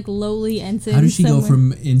just some like lowly ensign, how does she go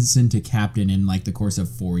from ensign to captain in like the course of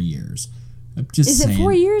 4 years? I'm just Is saying. it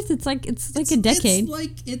 4 years? It's like a decade.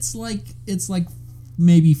 It's like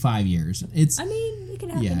maybe 5 years. It can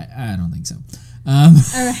happen. Yeah, I don't think so. All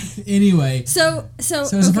right. Anyway, so as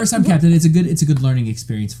a first-time captain, it's a good learning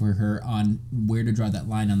experience for her on where to draw that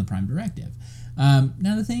line on the Prime Directive.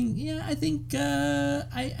 Now the thing, I think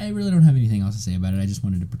I really don't have anything else to say about it. I just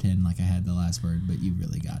wanted to pretend like I had the last word, but you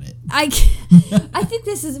really got it. I think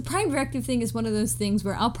this is a Prime Directive thing is one of those things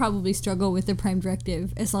where I'll probably struggle with the Prime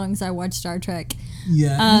Directive as long as I watch Star Trek.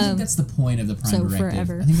 Yeah, I think that's the point of the Prime Directive.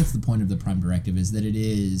 Forever. I think that's the point of the Prime Directive is that it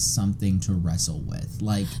is something to wrestle with.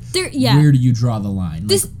 Like, yeah. Where do you draw the line?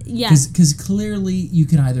 Because clearly you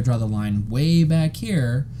can either draw the line way back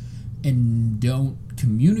here and don't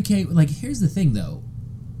communicate. Like, here's the thing, though.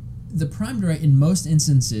 The Prime Directive, in most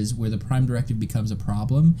instances where the Prime Directive becomes a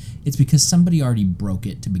problem, it's because somebody already broke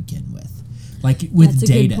it to begin with. Like, with that's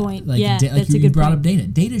Data. A good point. Like, yeah, you brought up Data.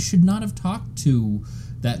 Data should not have talked to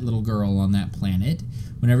that little girl on that planet.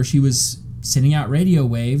 Whenever she was sending out radio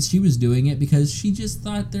waves, she was doing it because she just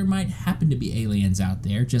thought there might happen to be aliens out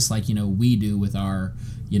there, just like, we do with our,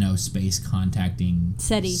 space contacting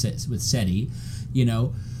SETI. With SETI,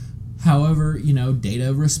 However,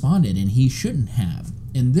 Data responded, and he shouldn't have.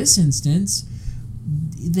 In this instance,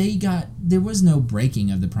 there was no breaking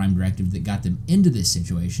of the Prime Directive that got them into this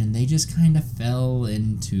situation. They just kind of fell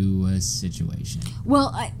into a situation.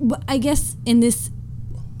 Well, I guess in this,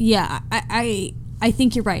 I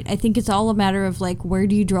think you're right. I think it's all a matter of like, where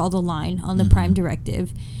do you draw the line on the Prime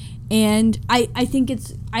Directive? And I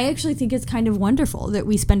actually think it's kind of wonderful that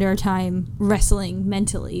we spend our time wrestling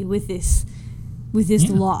mentally with this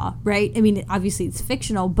law, right? I mean, obviously it's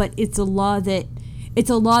fictional, but it's a law that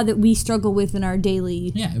we struggle with in our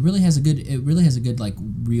daily. Yeah, it really has a good like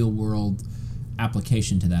real world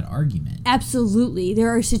application to that argument. Absolutely. There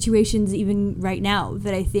are situations even right now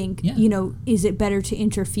that I think, is it better to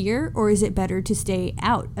interfere or is it better to stay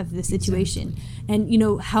out of the situation? Exactly.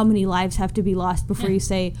 And how many lives have to be lost before you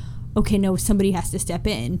say, okay, no, somebody has to step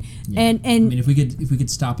in. Yeah. And I mean, if we could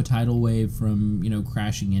stop a tidal wave from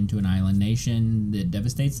crashing into an island nation that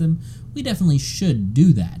devastates them, we definitely should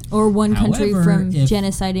do that. Or one country from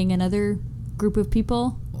genociding another group of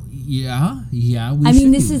people. Yeah, we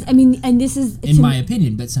should. This is in my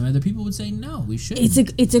opinion, but some other people would say no, we shouldn't.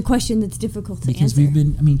 It's a question that's difficult to answer.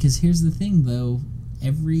 Because here's the thing, though.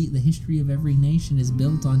 The history of every nation is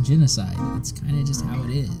built on genocide. It's kind of just how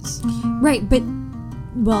it is. Right, but.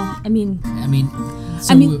 Well, what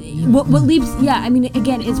leaves? Yeah, I mean,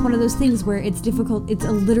 again, it's one of those things where it's difficult. It's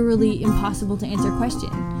a literally impossible to answer question.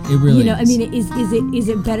 It really is. I mean, is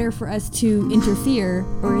it better for us to interfere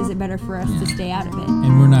or is it better for us to stay out of it?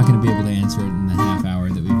 And we're not going to be able to answer it in the half hour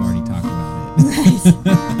that we've already talked about it.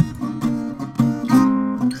 Right.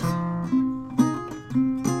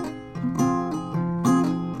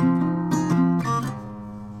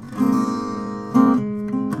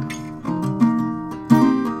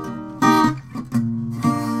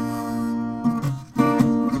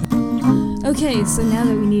 Okay, so now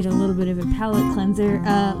that we need a little bit of a palate cleanser,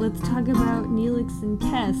 let's talk about Neelix and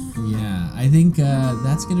Kes. Yeah, I think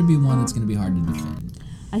that's going to be one that's going to be hard to defend.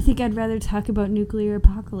 I think I'd rather talk about nuclear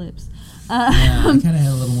apocalypse. I kind of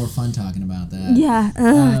had a little more fun talking about that. Yeah.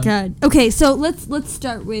 Oh God. Okay, so let's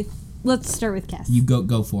start with Kes. You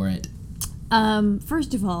go for it.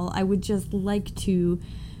 First of all, I would just like to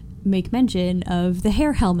make mention of the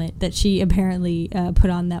hair helmet that she apparently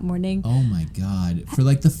put on that morning. Oh my God. For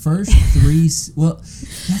like the first 3... Well,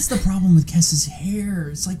 that's the problem with Kes's hair.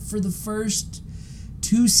 It's like for the first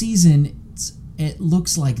 2 seasons, it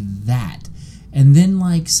looks like that. And then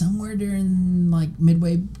like somewhere during like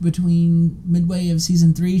midway of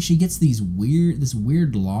season 3, she gets this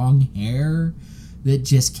weird long hair that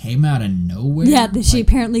just came out of nowhere. Yeah, that she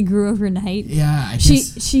apparently grew overnight. Yeah, I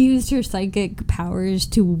guess. She used her psychic powers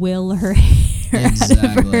to will her hair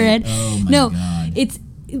out of her head. Oh my god. It's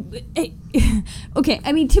okay.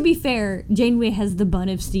 I mean, to be fair, Janeway has the bun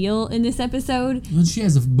of steel in this episode. Well, she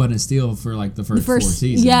has a bun of steel for like the first 4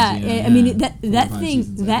 seasons. Yeah, I mean that thing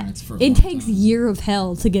it takes a year of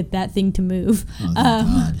hell to get that thing to move. Oh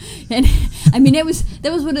god. And I mean, that was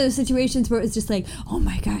one of those situations where it was just like, oh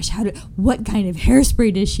my gosh, what kind of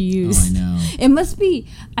hairspray does she use? Oh, I know. It must be.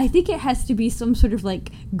 I think it has to be some sort of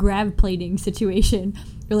like grav plating situation,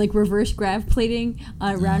 or like reverse grav plating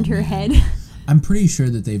around her head. I'm pretty sure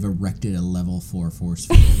that they've erected a level 4 force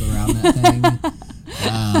field around that thing.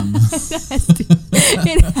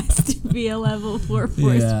 It has to be a level 4 force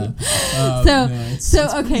field. It's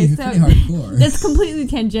pretty hardcore. That's completely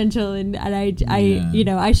tangential, and I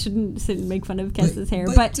shouldn't sit and make fun of Kess's hair,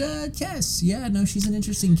 but Kess, she's an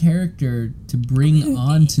interesting character to bring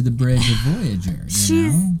onto the bridge of Voyager.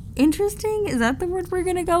 She's interesting. Is that the word we're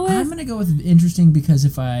gonna go with? I'm gonna go with interesting because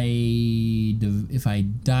if I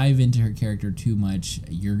dive into her character too much,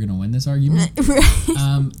 you're gonna win this argument. Right.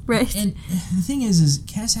 Right. And the thing is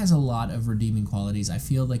Kess has a lot of redeeming qualities. I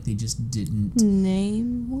feel like they just didn't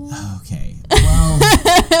name one. Okay. Well,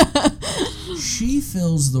 she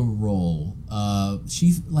fills the role of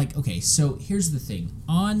so here's the thing.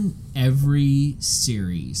 On every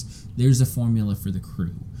series, there's a formula for the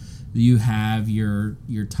crew. You have your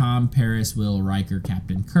Tom Paris, Will Riker,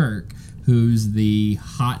 Captain Kirk, who's the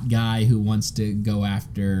hot guy who wants to go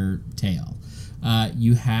after Tail.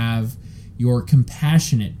 You have your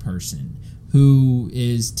compassionate person, who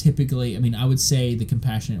is typically, I would say the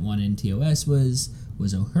compassionate one in TOS was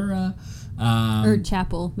Uhura. Or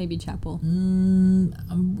Chapel, maybe Chapel.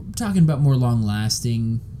 I'm talking about more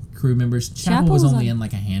long-lasting crew members. Chapel was only in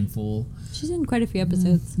like a handful. She's in quite a few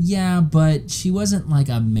episodes. Yeah, but she wasn't like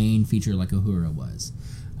a main feature like Uhura was.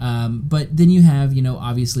 But then you have,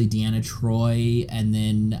 obviously Deanna Troi, and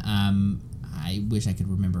then I wish I could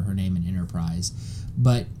remember her name in Enterprise,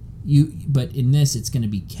 but in this it's going to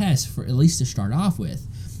be Kess for at least to start off with,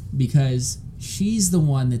 because she's the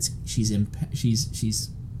one she's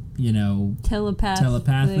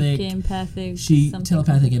telepathic, empathic.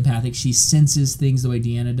 She senses things the way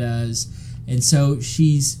Deanna does, and so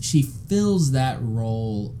she fills that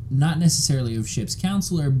role, not necessarily of ship's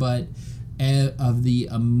counselor, but of the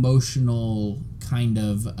emotional kind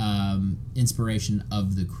of inspiration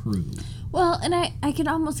of the crew. Well, and I can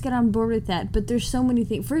almost get on board with that, but there's so many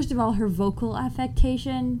things. First of all, her vocal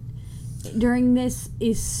affectation during this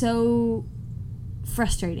is so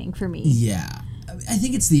frustrating for me. Yeah. I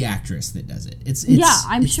think it's the actress that does it.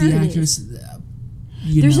 I'm sure the it actress, is.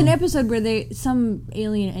 There's an episode where some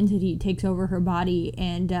alien entity takes over her body,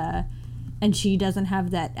 and she doesn't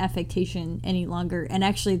have that affectation any longer. And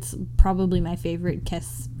actually, it's probably my favorite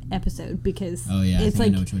Kess episode, because I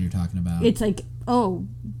know which one you're talking about. It's like, you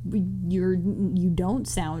don't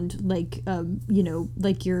sound like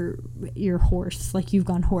like you're hoarse, like you've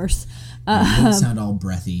gone hoarse. You don't sound all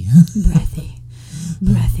breathy.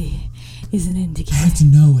 Breathy is an indicator. I have to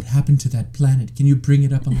know what happened to that planet. Can you bring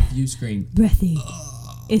it up on the view screen? Breathy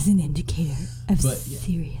is an indicator of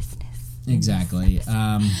seriousness. Exactly.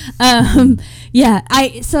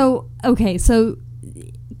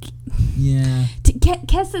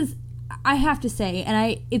 Kess is, I have to say,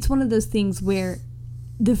 and it's one of those things where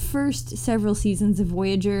the first several seasons of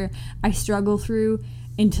Voyager I struggle through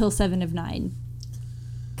until 7 of 9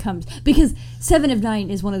 comes, because 7 of 9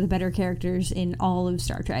 is one of the better characters in all of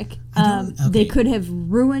Star Trek. They could have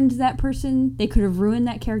ruined that person, they could have ruined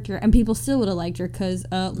that character, and people still would have liked her because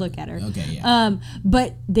look at her. Okay, yeah.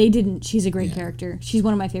 But they didn't. She's a great character. She's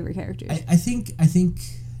one of my favorite characters. I think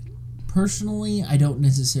personally, I don't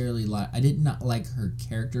necessarily I did not like her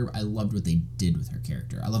character. I loved what they did with her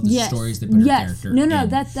character. I love the stories they put her character in.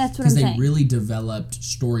 That's what I'm saying. Because they really developed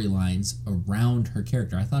storylines around her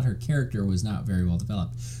character. I thought her character was not very well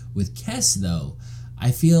developed. With Kess, though,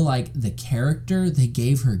 I feel like the character, they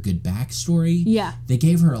gave her a good backstory. Yeah. They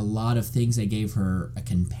gave her a lot of things. They gave her a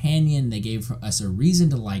companion. They gave us a reason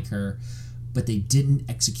to like her. But they didn't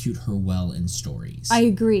execute her well in stories. I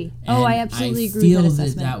agree. I absolutely agree with that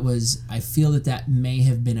assessment. I feel that may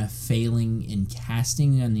have been a failing in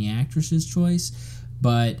casting on the actress's choice,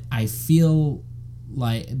 but I feel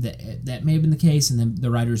like that may have been the case, and then the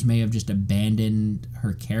writers may have just abandoned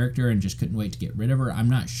her character and just couldn't wait to get rid of her. I'm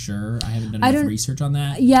not sure. I haven't done enough research on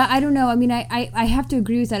that. Yeah, I don't know. I mean, I have to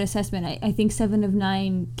agree with that assessment. I think 7 of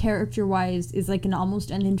 9, character-wise, is like an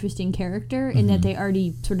almost uninteresting character, in that they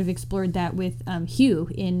already sort of explored that with Hugh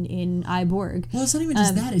in I, Borg. Well, it's not even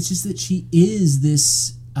just that. It's just that she is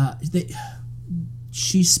this...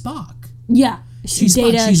 she's Spock. Yeah. She's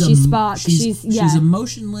Data, she's Spock. She's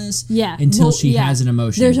emotionless until she has an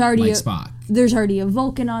emotion like Spock. There's already a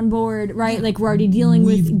Vulcan on board, right? Yeah. Like we're already dealing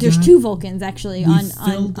with... There's 2 Vulcans, actually,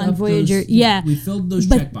 on Voyager. We filled those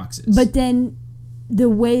check boxes. But then the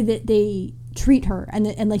way that they treat her,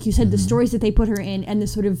 and like you said, the stories that they put her in, and the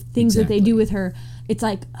sort of things that they do with her, it's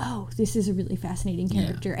like, oh, this is a really fascinating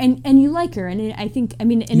character. Yeah. And you like her. And I think, I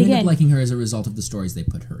mean, and you again... end up liking her as a result of the stories they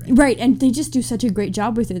put her in. Right, and they just do such a great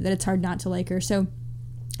job with her that it's hard not to like her. So...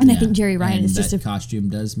 And I think Jeri Ryan is just costume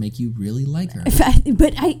does make you really like her.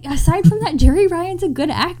 But aside from that, Jeri Ryan's a good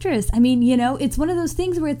actress. I mean, you know, it's one of those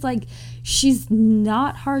things where it's like she's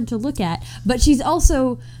not hard to look at, but she's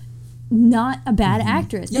also not a bad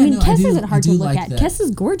actress. I mean, Kes isn't hard to look at. That. Kes is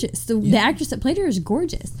gorgeous. The actress that played her is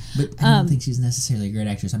gorgeous. But I don't think she's necessarily a great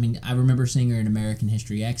actress. I mean, I remember seeing her in American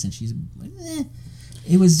History X, and she's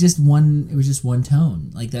it was just one tone.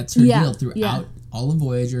 Like that's her deal throughout all of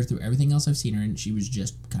Voyager, through everything else I've seen her in. She was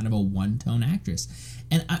just kind of a one-tone actress.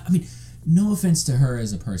 And I mean, no offense to her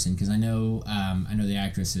as a person, because I know the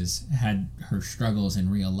actress has had her struggles in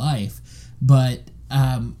real life, but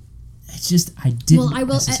it's just I didn't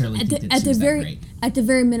necessarily think that she was that great. At the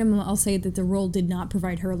very minimum, I'll say that the role did not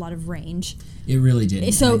provide her a lot of range. It really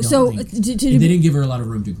didn't. So they didn't give her a lot of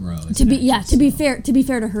room to grow. To be fair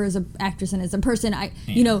to her as an actress and as a person, I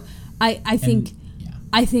think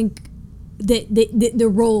that the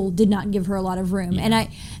role did not give her a lot of room, and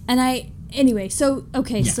I anyway. So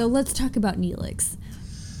so let's talk about Neelix.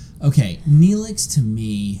 Okay, Neelix to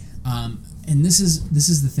me, and this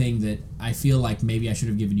is the thing that I feel like maybe I should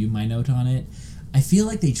have given you my note on it. I feel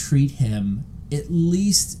like they treat him, at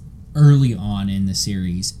least early on in the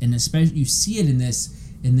series, and especially you see it in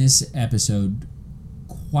this episode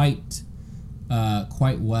quite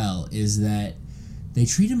well, is that they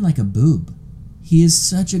treat him like a boob. He is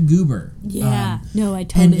such a goober. Yeah, I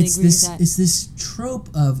totally agree with that. It's this trope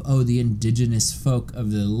of the indigenous folk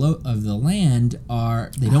of the land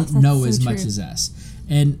don't know as much as us,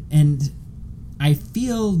 and I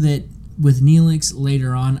feel that with Neelix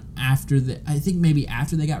later on, I think maybe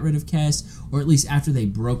after they got rid of Kes, or at least after they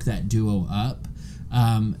broke that duo up,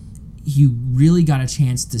 you really got a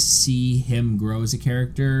chance to see him grow as a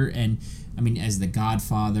character. And I mean, as the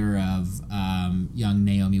godfather of young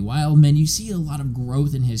Naomi Wildman, you see a lot of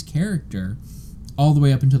growth in his character, all the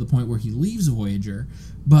way up until the point where he leaves Voyager.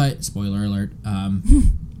 But spoiler alert,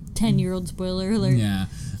 10-year-old spoiler alert. Yeah,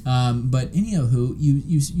 but anywho,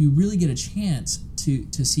 you really get a chance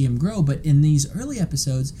to see him grow. But in these early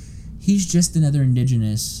episodes, he's just another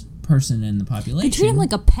indigenous person in the population. They treat him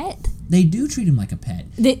like a pet. They do treat him like a pet.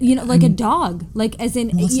 Like a dog. Like as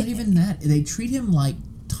in. Well, it's not even that. They treat him like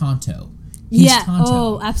Tonto. Tonto.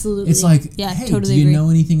 Oh, absolutely. It's like, hey, totally do you agree. know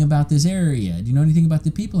anything about this area? Do you know anything about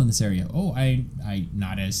the people in this area? Oh, I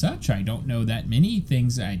not as such. I don't know that many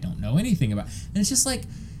things. I don't know anything about. And it's just like,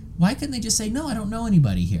 why couldn't they just say, no, I don't know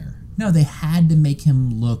anybody here? No, they had to make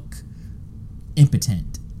him look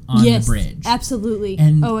impotent on the bridge. Absolutely.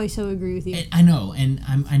 And I so agree with you. I know, and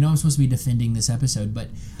I know I'm supposed to be defending this episode, but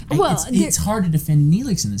it's hard to defend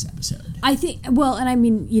Neelix in this episode. I think, and I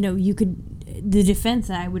mean, you could. The defense,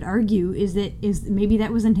 I would argue, is maybe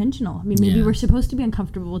that was intentional. I mean, maybe we're supposed to be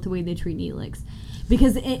uncomfortable with the way they treat Neelix,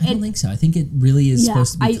 because I don't think so. I think it really is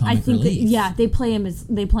supposed to be comic relief. They play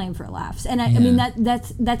him for laughs, and I mean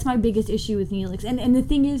that's my biggest issue with Neelix. And the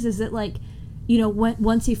thing is that like,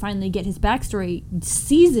 once you finally get his backstory,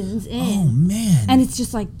 seasons in, oh man, and it's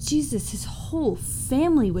just like Jesus, his whole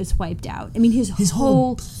family was wiped out. I mean, his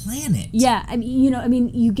whole planet. Yeah, I mean,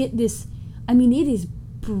 you get this. I mean, it is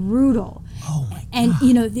brutal. Oh my god! And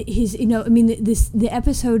the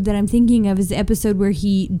episode that I'm thinking of is the episode where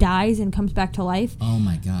he dies and comes back to life. Oh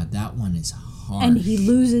my god, that one is harsh. And he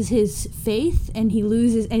loses his faith, and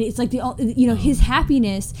it's like his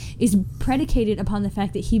happiness is predicated upon the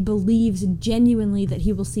fact that he believes genuinely that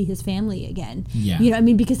he will see his family again. Yeah.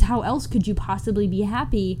 Because how else could you possibly be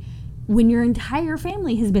happy when your entire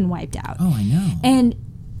family has been wiped out? Oh, I know. And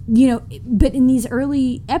but in these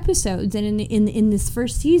early episodes and in this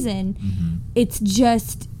first season, it's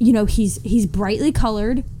just he's brightly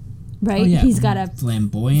colored, right? Oh, yeah. He's got a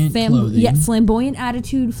flamboyant clothing. Yeah, flamboyant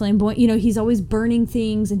attitude, he's always burning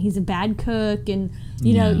things, and he's a bad cook, and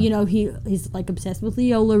he's like obsessed with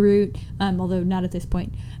Leola root, although not at this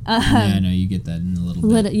point. I know you get that in a little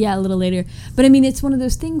bit. A little later. But I mean, it's one of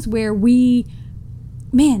those things where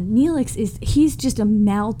Neelix he's just a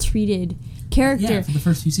maltreated character. Yeah, for the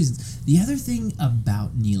first few seasons. The other thing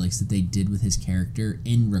about Neelix that they did with his character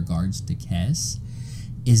in regards to Kes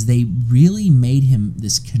is they really made him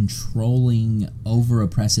this controlling,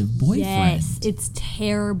 over-oppressive boyfriend. Yes, it's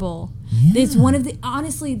terrible. Yeah. It's one of the,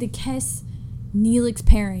 honestly, the Kes Neelix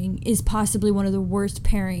pairing is possibly one of the worst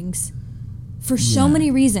pairings for so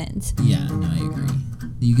many reasons. Yeah, no, I agree.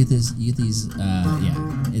 You get these,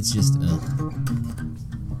 it's just, ugh.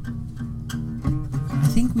 I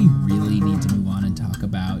think we really need to move on and talk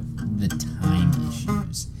about the time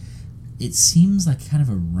issues. It seems like kind of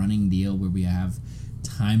a running deal where we have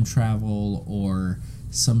time travel or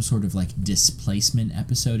some sort of like displacement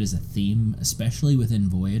episode as a theme, especially within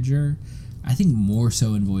Voyager. I think more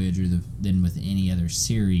so in Voyager than with any other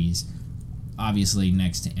series, obviously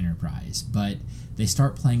next to Enterprise. But they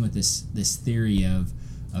start playing with this theory of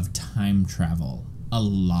time travel a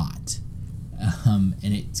lot. And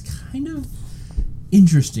it's kind of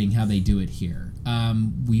interesting how they do it here.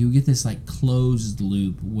 You get this like closed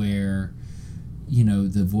loop where, you know,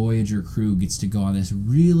 the Voyager crew gets to go on this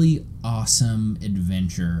really awesome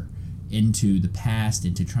adventure into the past,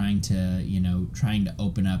 into trying to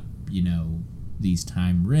open up, you know, these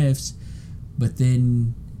time rifts, but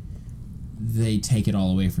then they take it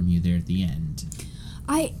all away from you there at the end.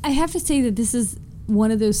 I have to say that this is one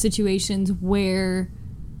of those situations where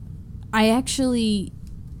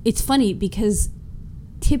it's funny because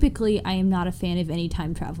typically I am not a fan of any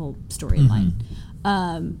time travel storyline.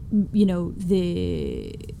 You know,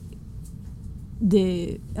 the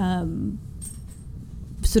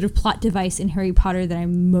sort of plot device in Harry Potter that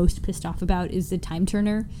I'm most pissed off about is the time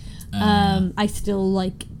turner. I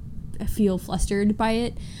still feel flustered by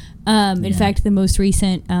it. In fact, the most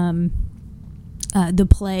recent the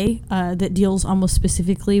play that deals almost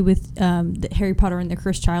specifically with the Harry Potter and the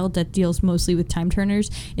Cursed Child, that deals mostly with time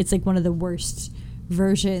turners. It's like one of the worst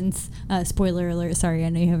versions. Spoiler alert, sorry, I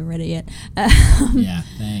know you haven't read it yet. Yeah,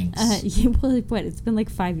 thanks. Well, what, it's been like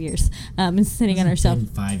 5 years. It's sitting on our shelf. It's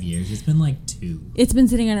been 5 years. It's been like 2. It's been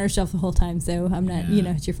sitting on our shelf the whole time, so I'm not, you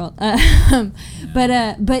know, it's your fault.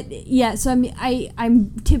 But yeah, so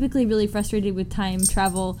I'm typically really frustrated with time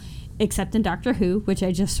travel, except in Doctor Who, which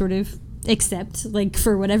I just sort of accept, like,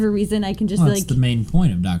 for whatever reason. I can just be like, that's the main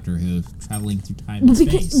point of Doctor Who, traveling through time and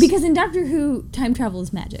space. Because in Doctor Who, time travel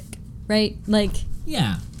is magic, right? Like,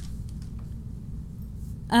 yeah.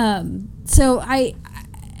 So I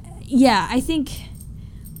think,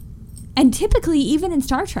 and typically even in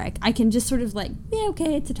Star Trek, I can just sort of like, yeah,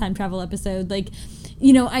 okay, it's a time travel episode. Like,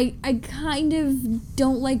 you know, I kind of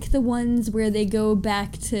don't like the ones where they go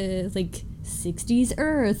back to like 60s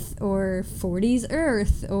Earth or 40s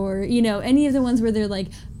Earth, or, you know, any of the ones where they're like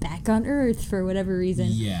back on Earth for whatever reason.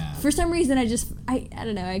 Yeah. For some reason, I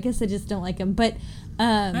don't know. I guess I just don't like them. But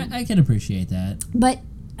I can appreciate that. But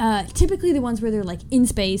typically the ones where they're like in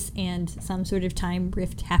space and some sort of time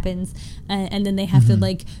rift happens, and then they have to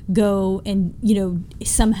like go and, you know,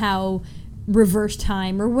 somehow reverse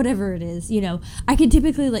time or whatever it is, you know, I could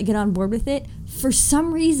typically like get on board with it. For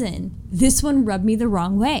some reason, this one rubbed me the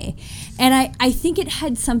wrong way. And I think it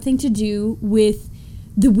had something to do with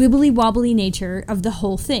the wibbly wobbly nature of the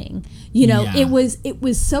whole thing. You know, Yeah. it was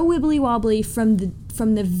so wibbly wobbly from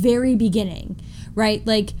the very beginning, right?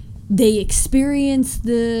 Like, they experience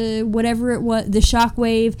the whatever it was, the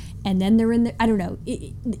shockwave, and then they're in the, I don't know.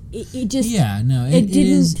 It just, yeah, no, it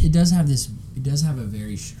does have a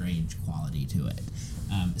very strange quality to it.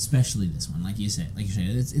 Especially this one, like you said,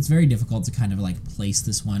 it's very difficult to kind of like place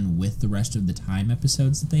this one with the rest of the time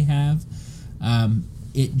episodes that they have.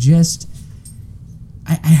 It just,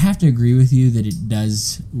 I have to agree with you that it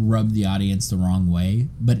does rub the audience the wrong way,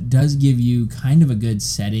 but it does give you kind of a good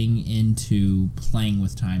setting into playing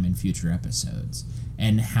with time in future episodes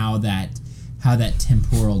and how that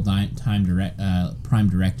temporal prime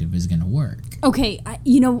directive is going to work. Okay,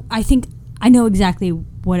 I think I know exactly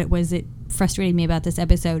what it was that frustrated me about this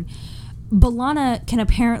episode. B'Elanna can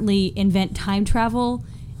apparently invent time travel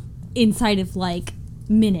inside of like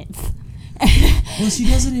minutes. Well, she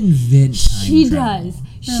doesn't invent time She travel. does.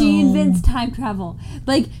 No. She invents time travel.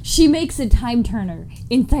 Like, she makes a time turner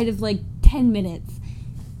inside of like 10 minutes.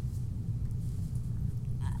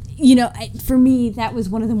 You know, for me, that was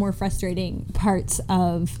one of the more frustrating parts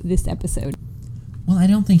of this episode. Well, I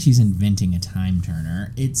don't think she's inventing a time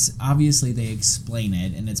turner. It's obviously they explain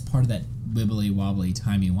it, and it's part of that wibbly wobbly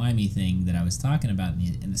timey-wimey thing that I was talking about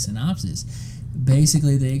in the synopsis.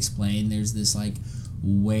 Basically, they explain there's this like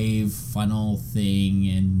wave funnel thing,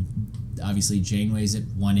 and obviously Janeway's at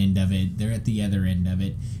one end of it, they're at the other end of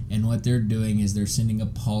it, and what they're doing is they're sending a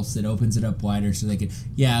pulse that opens it up wider so they can,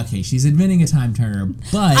 she's inventing a time turner,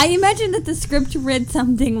 but I imagine that the script read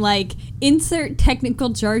something like, insert technical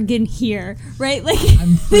jargon here, right? Like,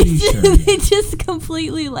 I'm pretty sure. They just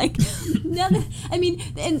completely, like, I mean,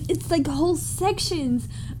 and it's like whole sections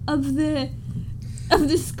of the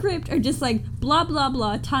script are just like blah blah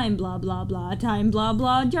blah, time blah blah blah, time blah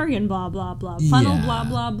blah, jargon blah blah blah, funnel blah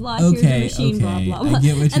blah blah, here's the machine blah blah blah. I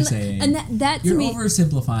get what you're saying. And that to you're me,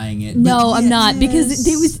 oversimplifying it. no, I'm not, because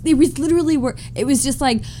it was literally it was just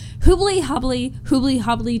like hoobly hobbly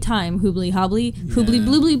time, hoobly hobbly, hoobly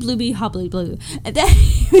bloobly blooby hobbly blue. And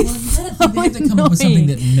that was they have to come up with something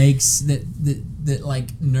that makes that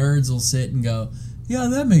like nerds will sit and go, yeah,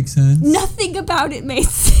 that makes sense. Nothing about it makes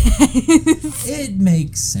sense. It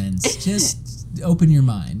makes sense. Just open your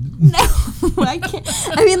mind. No, I can't.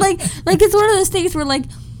 I mean, like it's one of those things where, like,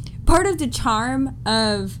 part of the charm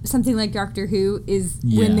of something like Doctor Who is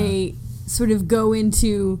when they sort of go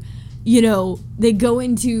into,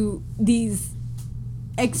 these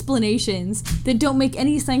explanations that don't make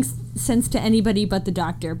any sense to anybody but the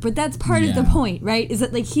Doctor. But that's part of the point, right? Is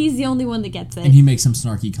that, like, he's the only one that gets it. And he makes some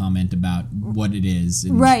snarky comment about what it is.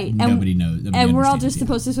 And right. Nobody knows. And we're all just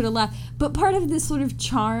supposed to sort of laugh. But part of this sort of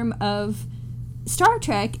charm of Star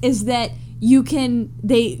Trek is that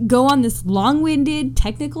they go on this long-winded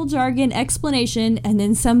technical jargon explanation, and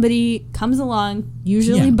then somebody comes along,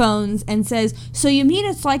 usually Bones, and says, so you mean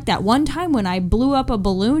it's like that one time when I blew up a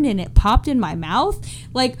balloon and it popped in my mouth?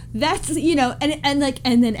 Like, that's,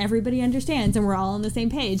 and then everybody understands and we're all on the same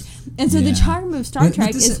page. And so the charm of Star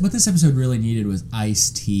Trek is... What this episode really needed was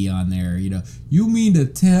Ice-T on there, You mean to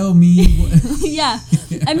tell me... Yeah.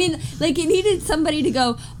 I mean, like, it needed somebody to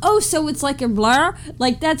go, oh, so it's like a blur?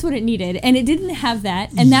 Like, that's what it needed. And it didn't have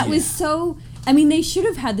that. And that was so... I mean, they should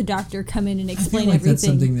have had the Doctor come in and explain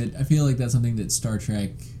everything. I feel like that's something that Star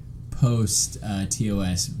Trek post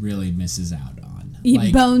TOS really misses out on.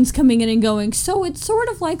 Like, Bones coming in and going, so it's sort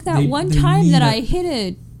of like that one time that I hit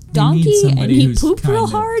a donkey and he pooped real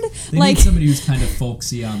hard. They need somebody who's kind of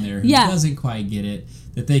folksy on there who doesn't quite get it,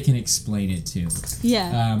 that they can explain it to.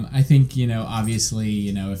 Yeah. I think, obviously,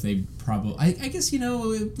 if they probably... I guess,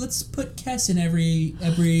 let's put Kes in every...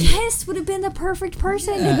 Kes would have been the perfect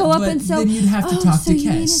person to go up and then you'd have to talk to Kes.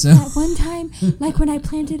 Mean it's that one time, like when I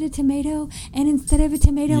planted a tomato and instead of a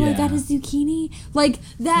tomato I got a zucchini? Like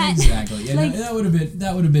that. Exactly. Yeah, like, that would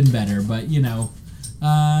have been better, but,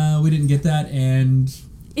 we didn't get that, and...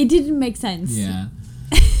 It didn't make sense. Yeah.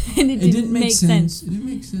 And it didn't make sense. It didn't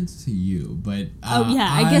make sense to you, but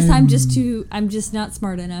I guess I'm just not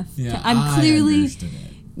smart enough. Yeah, I'm clearly. I understood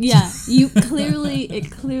it. Yeah, you clearly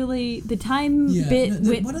the time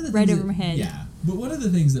went right over my head. Yeah, but one of the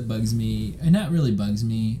things that bugs me, and not really bugs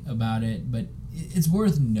me about it, but it's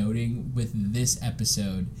worth noting with this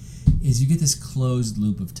episode, is you get this closed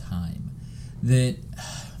loop of time. That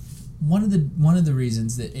one of the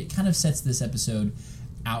reasons that it kind of sets this episode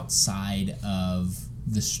outside of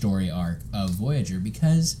the story arc of Voyager,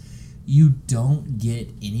 because you don't get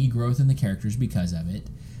any growth in the characters because of it,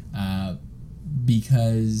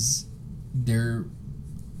 because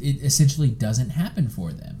it essentially doesn't happen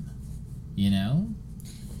for them,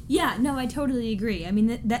 Yeah, no, I totally agree. I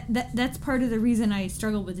mean, that's part of the reason I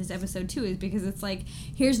struggle with this episode too, is because it's like,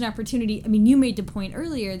 here's an opportunity. I mean, you made the point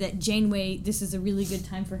earlier that Janeway, this is a really good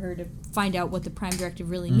time for her to find out what the Prime Directive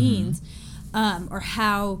really means, or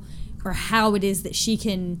how it is that she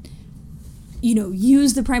can,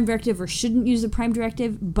 use the Prime Directive or shouldn't use the Prime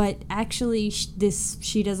Directive. But actually,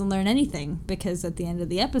 she doesn't learn anything, because at the end of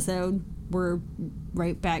the episode, we're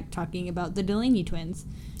right back talking about the Delaney twins.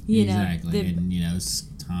 Exactly, and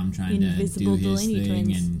Tom trying to do his Delaney thing,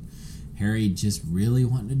 twins. and Harry just really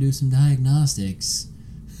wanting to do some diagnostics.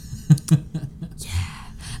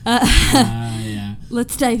 Yeah.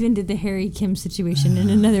 Let's dive into the Harry Kim situation in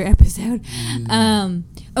another episode.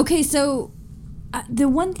 Okay, so the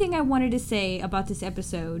one thing I wanted to say about this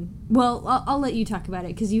episode, well, I'll let you talk about it,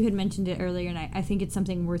 because you had mentioned it earlier, and I think it's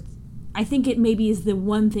something I think it maybe is the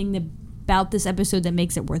one thing about this episode that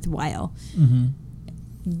makes it worthwhile. Mm-hmm.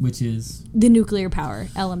 Which is? The nuclear power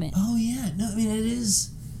element. Oh, yeah. No, I mean, it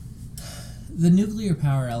is... The nuclear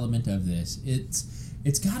power element of this,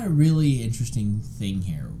 it's got a really interesting thing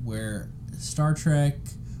here, where Star Trek,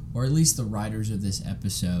 or at least the writers of this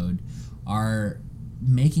episode, are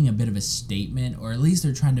making a bit of a statement, or at least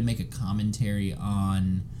they're trying to make a commentary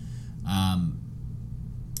on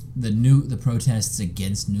the protests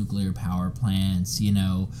against nuclear power plants,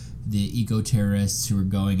 the eco-terrorists who are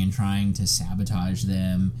going and trying to sabotage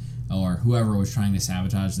them, or whoever was trying to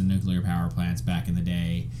sabotage the nuclear power plants back in the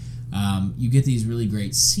day. You get these really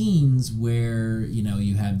great scenes where,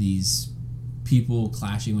 you have these people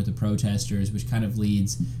clashing with the protesters, which kind of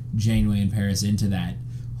leads Janeway and Paris into that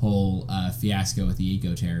whole fiasco with the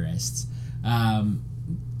eco-terrorists.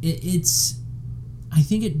 I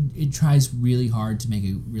think it tries really hard to make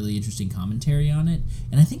a really interesting commentary on it,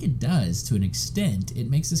 and I think it does to an extent. It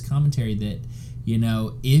makes this commentary that,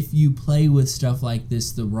 if you play with stuff like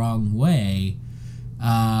this the wrong way,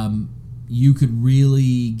 you could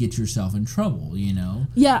really get yourself in trouble,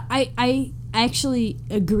 Yeah, I actually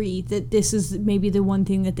agree that this is maybe the one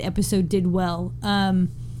thing that the episode did well.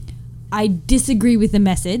 I disagree with the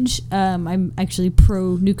message. I'm actually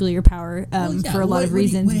pro-nuclear power for a lot of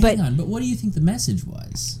reasons. Hang on, but what do you think the message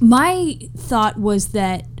was? My thought was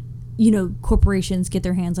that, corporations get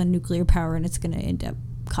their hands on nuclear power and it's going to end up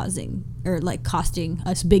costing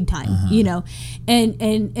us big time,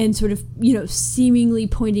 and sort of, seemingly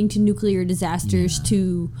pointing to nuclear disasters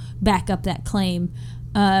to back up that claim.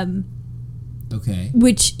 Okay.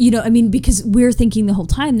 Which, because we're thinking the whole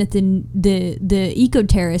time that the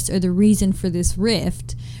eco-terrorists are the reason for this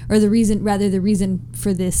rift, or the reason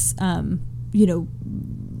for this,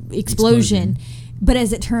 explosion. But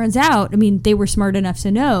as it turns out, they were smart enough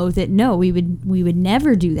to know that no, we would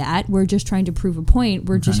never do that. We're just trying to prove a point.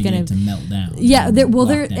 We're just going to melt down. Yeah,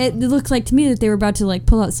 it looks like to me that they were about to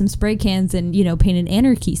pull out some spray cans and paint an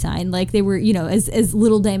anarchy sign, like they were as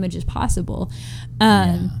little damage as possible.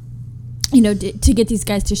 To get these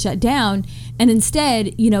guys to shut down. And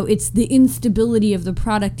instead, it's the instability of the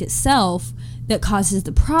product itself that causes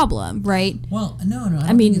the problem, right? Well, no, I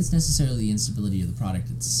don't think it's necessarily the instability of the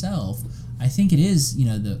product itself. I think it is,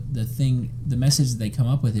 the message that they come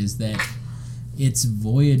up with is that it's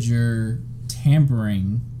Voyager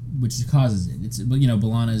tampering, which causes it. It's,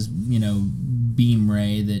 B'Elanna's, beam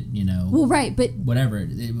ray that, Well, right, but... whatever,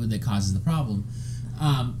 that causes the problem.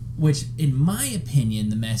 Which, in my opinion,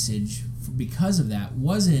 the message, because of that,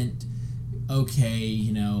 wasn't, okay,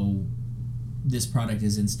 this product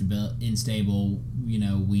is unstable,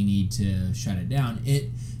 we need to shut it down.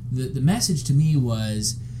 The message to me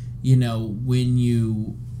was, when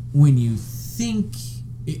you think,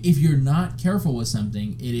 if you're not careful with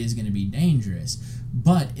something, it is going to be dangerous.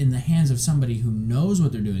 But in the hands of somebody who knows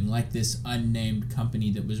what they're doing, like this unnamed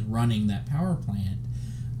company that was running that power plant,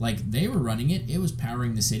 they were running it, it was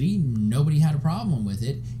powering the city, nobody had a problem with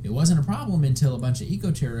it. It wasn't a problem until a bunch of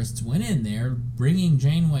eco-terrorists went in there, bringing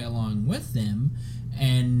Janeway along with them,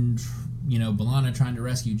 and, B'Elanna trying to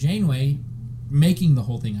rescue Janeway, making the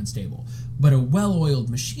whole thing unstable. But a well-oiled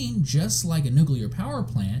machine, just like a nuclear power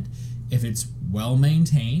plant, if it's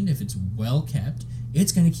well-maintained, if it's well-kept,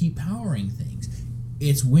 it's going to keep powering things.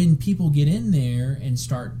 It's when people get in there and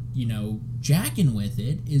start, jacking with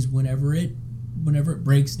it, is whenever it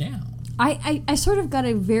breaks down. I sort of got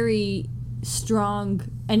a very strong,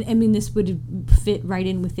 and this would fit right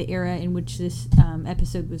in with the era in which this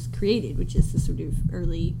episode was created, which is the sort of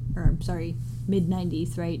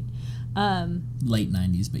mid-90s, right? Late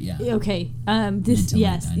 90s, but yeah. Okay.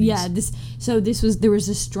 There was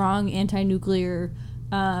a strong anti-nuclear,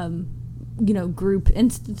 group,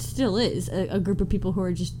 and still is a group of people who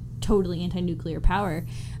are just totally anti-nuclear power.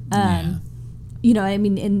 This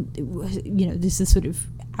is sort of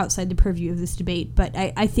outside the purview of this debate, but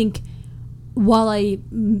I think what I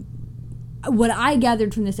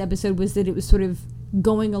gathered from this episode was that it was sort of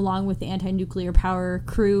going along with the anti-nuclear power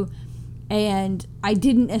crew, and I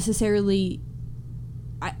didn't necessarily...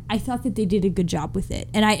 I thought that they did a good job with it,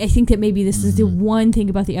 and I think that maybe this is the one thing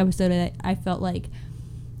about the episode that I felt like,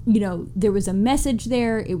 there was a message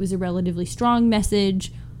there, it was a relatively strong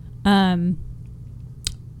message, and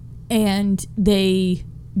they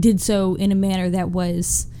did so in a manner that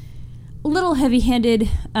was a little heavy-handed,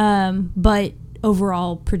 but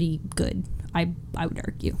overall pretty good, I would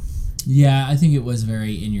argue. Yeah, I think it was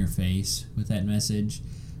very in your face with that message.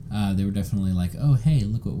 They were definitely like, oh, hey,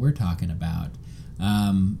 look what we're talking about.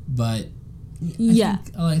 But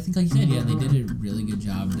I think like you said, they did a really good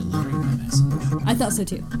job delivering that message. I thought so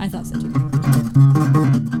too.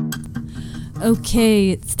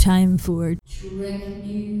 Okay, it's time for Trek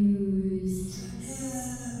News.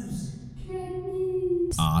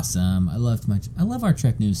 Awesome. I love our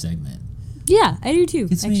Trek News segment. Yeah, I do too.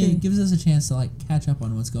 It gives us a chance to catch up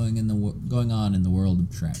on what's going on in the world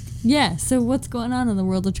of Trek. Yeah. So what's going on in the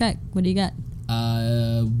world of Trek? What do you got?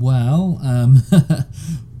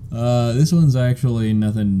 This one's actually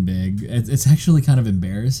nothing big. It's actually kind of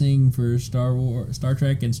embarrassing for Star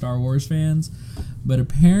Trek and Star Wars fans, but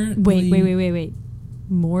apparently... Wait.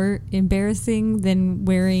 more embarrassing than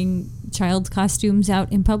wearing child costumes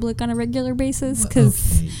out in public on a regular basis? Okay.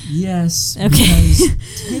 Yes. Okay.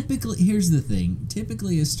 Because typically, here's the thing.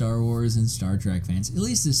 Typically, as Star Wars and Star Trek fans, at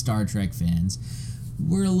least as Star Trek fans,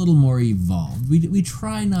 we're a little more evolved. We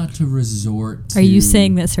try not to resort to... Are you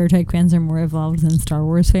saying that Star Trek fans are more evolved than Star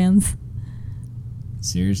Wars fans?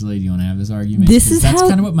 Seriously, do you want to have this argument? That's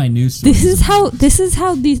kind of what my news story this is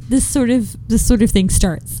how about. this sort of thing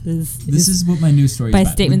starts. This is what my news story is by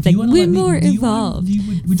about. statements like we're more evolved.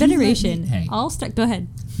 Would Federation. Hey, I'll start. Go ahead.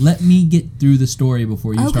 let me get through the story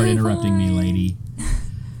before you start Okay, interrupting me, fine. lady.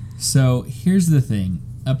 So here's the thing.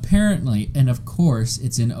 Apparently, and of course,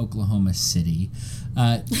 it's in Oklahoma City.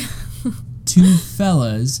 Two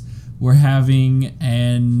fellas were having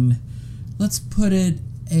let's put it,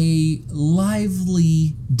 a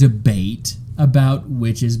lively debate about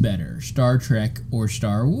which is better, Star Trek or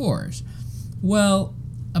Star Wars. Well,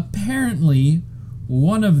 apparently,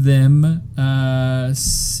 one of them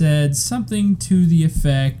said something to the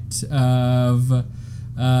effect of,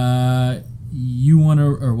 you want to,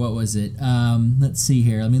 or what was it? Let's see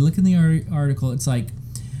here. Let me look in the article. It's like,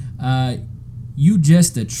 you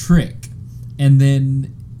just a trick. And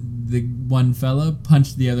then the one fella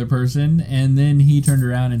punched the other person, and then he turned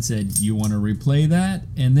around and said, you want to replay that?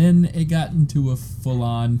 And then it got into a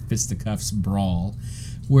full-on fisticuffs brawl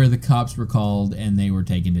where the cops were called and they were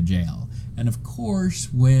taken to jail. And of course,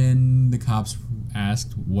 when the cops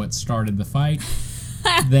asked what started the fight,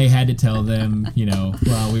 they had to tell them,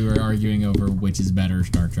 well, we were arguing over which is better,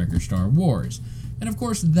 Star Trek or Star Wars. And of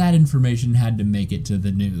course, that information had to make it to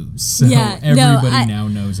the news. So everybody now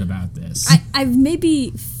knows about this. I've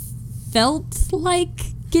maybe felt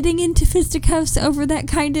like getting into fisticuffs over that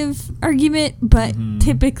kind of argument, but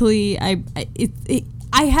typically I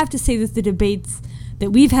have to say that the debates that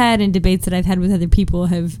we've had and debates that I've had with other people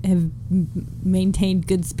have maintained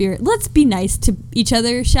good spirit. Let's be nice to each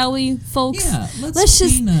other, shall we, folks? Yeah, let's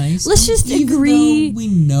just be nice. Let's just Even agree. Though we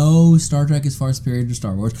know Star Trek is far superior to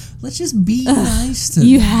Star Wars, let's just be nice to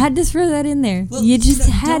You them. had to throw that in there. Well, you just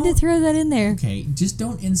had to don't- throw that in there. Okay, just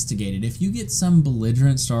don't instigate it. If you get some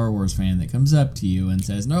belligerent Star Wars fan that comes up to you and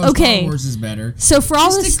says, "No, Okay. Star Wars is better," So for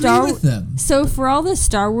all just the agree with them. So for all the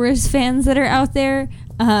Star Wars fans that are out there,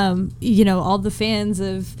 all the fans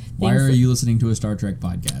of Why things are you listening to a Star Trek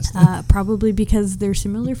podcast? probably because they're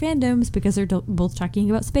similar fandoms, because they're both talking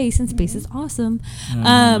about space, and space is awesome.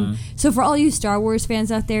 So for all you Star Wars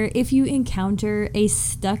fans out there, if you encounter a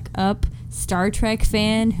stuck-up Star Trek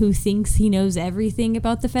fan who thinks he knows everything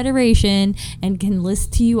about the Federation and can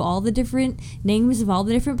list to you all the different names of all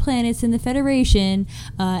the different planets in the Federation,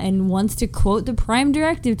 and wants to quote the Prime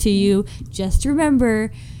Directive to you, just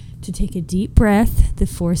remember to take a deep breath. The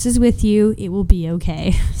Force is with you. It will be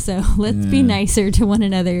okay. So let's be nicer to one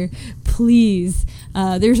another, please.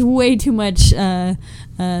 There's way too much, let's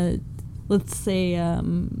say,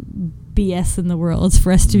 BS in the world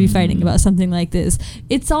for us to be fighting about something like this.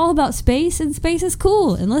 It's all about space, and space is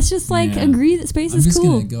cool. And let's just agree that space is cool. I'm just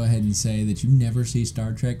going to go ahead and say that you never see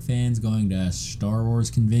Star Trek fans going to a Star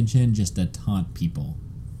Wars convention just to taunt people.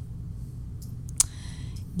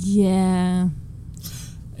 Yeah.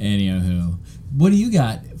 Anywho, what do you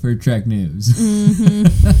got for Trek news?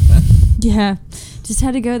 Yeah. Just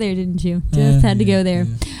had to go there, didn't you? Just had to go there.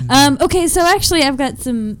 Okay, so actually I've got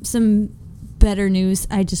some better news.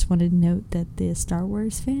 I just wanted to note that the Star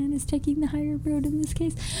Wars fan is taking the higher road in this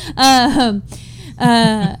case.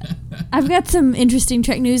 I've got some interesting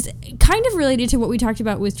Trek news, kind of related to what we talked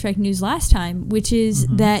about with Trek news last time, which is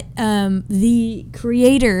that the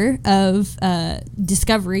creator of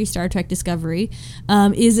Discovery, Star Trek Discovery,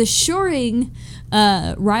 is assuring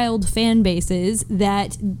riled fan bases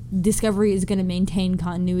that Discovery is going to maintain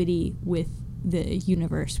continuity with the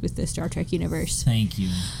universe, with the Star Trek universe. Thank you.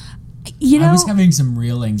 I was having some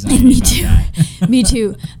real anxiety Me about too. that. Me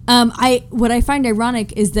too. What I find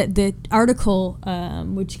ironic is that the article,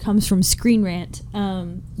 which comes from Screen Rant,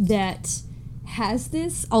 that has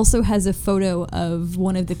this, also has a photo of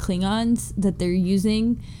one of the Klingons that they're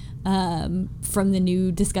using from the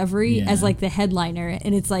new Discovery as like the headliner,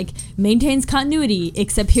 and it's like maintains continuity,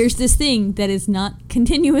 except here's this thing that is not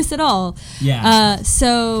continuous at all. Yeah.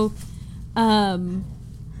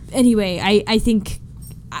 Anyway, I think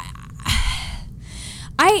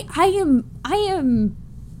I am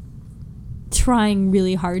trying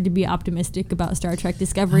really hard to be optimistic about Star Trek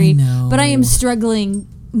Discovery, I know. but I am struggling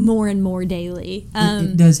more and more daily.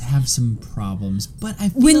 It does have some problems, but I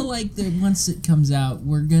feel like that once it comes out,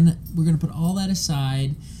 we're gonna put all that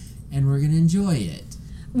aside, and we're gonna enjoy it.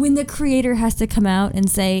 When the creator has to come out and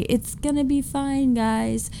say it's gonna be fine,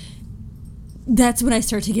 guys, That's when I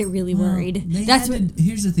start to get really worried.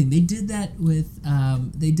 Here's the thing: they did that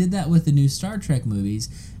with the new Star Trek movies,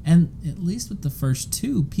 and at least with the first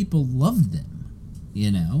two, people loved them.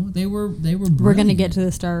 You know, they were. Brilliant. We're gonna get to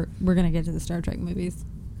the Star Trek movies.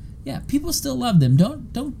 Yeah, people still love them.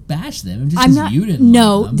 Don't bash them. You didn't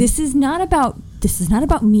love them. This is not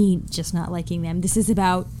about me just not liking them. This is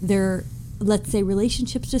about their, let's say,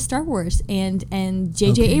 relationships to Star Wars and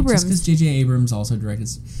J.J. Abrams. Just because J.J. Abrams also directed.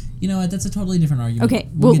 You know what? That's a totally different argument. Okay,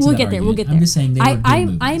 we'll get there. We'll get there. I'm just saying they were good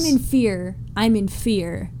movies. I'm in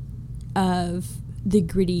fear of the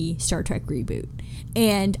gritty Star Trek reboot,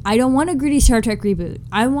 and I don't want a gritty Star Trek reboot.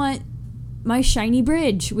 I want my shiny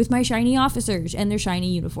bridge with my shiny officers and their shiny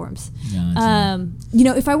uniforms. Gotcha.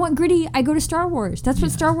 If I want gritty, I go to Star Wars. That's what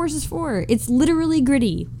Star Wars is for. It's literally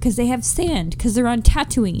gritty because they have sand because they're on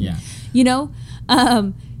Tatooine. Yeah.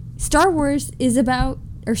 Star Wars is about,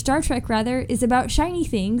 or Star Trek rather, is about shiny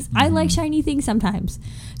things. I like shiny things sometimes.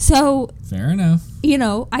 So fair enough.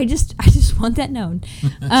 I just want that known.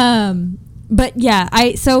 But yeah,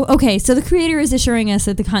 so the creator is assuring us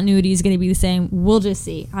that the continuity is going to be the same. We'll just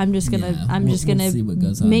see. I'm just gonna see what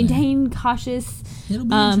goes on maintain cautious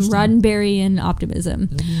Roddenberryan optimism.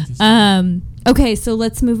 Okay, so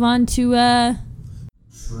let's move on to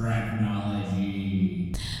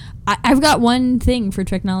Technology. I've got one thing for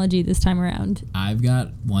technology this time around. I've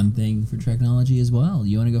got one thing for technology as well.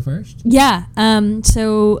 You want to go first? Yeah.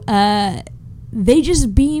 So they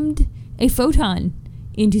just beamed a photon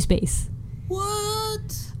into space.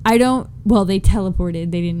 What? Well, they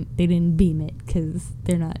teleported. They didn't beam it because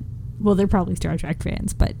they're not. Well, they're probably Star Trek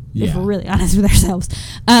fans, but if we're really honest with ourselves,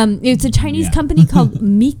 it's a Chinese company called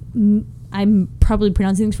I'm probably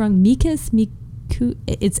pronouncing this wrong. Miku.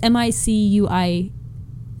 It's MICUIS.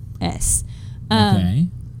 Okay.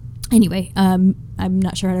 Anyway, I'm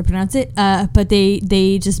not sure how to pronounce it. But they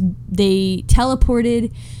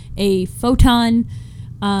teleported a photon.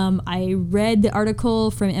 I read the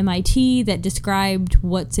article from MIT that described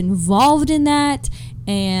what's involved in that,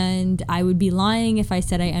 and I would be lying if I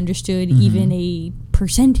said I understood even a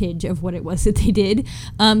percentage of what it was that they did.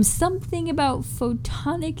 Something about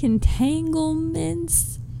photonic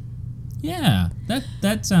entanglements. Yeah,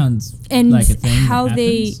 that sounds and like a thing. And how that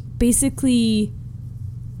they basically,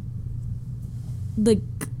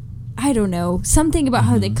 I don't know, something about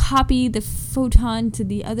how they copy the photon to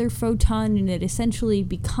the other photon and it essentially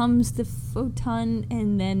becomes the photon.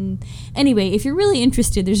 And then, anyway, if you're really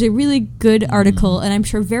interested, there's a really good article, and I'm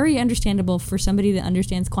sure very understandable for somebody that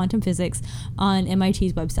understands quantum physics, on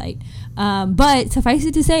MIT's website. But suffice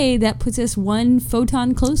it to say, that puts us one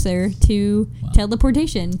photon closer to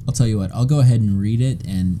teleportation. I'll tell you what, I'll go ahead and read it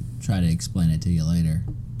and try to explain it to you later.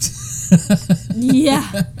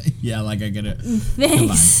 Yeah. Yeah, like I get it.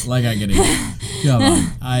 Thanks. Come on. Like I get it. Come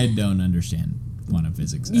on. I don't understand quantum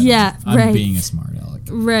physics. Yeah, I'm being a smart aleck.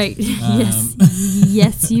 Right. Yes.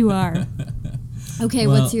 Yes, you are. Okay,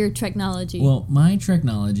 what's your technology? Well, my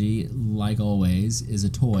technology, like always, is a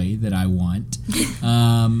toy that I want.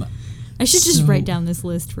 I should just write down this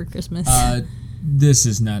list for Christmas. This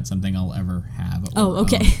is not something I'll ever have. Oh,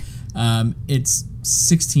 okay. It's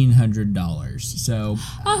 $1,600, so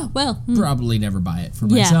probably never buy it for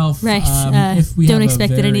myself. Right. If we don't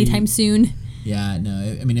expect it anytime soon. Yeah,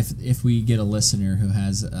 no. I mean, if we get a listener who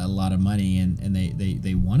has a lot of money and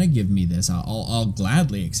they want to give me this, I'll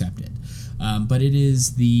gladly accept it. But it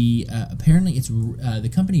is apparently it's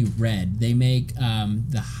the company Red. They make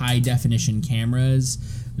the high definition cameras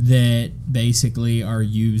that basically are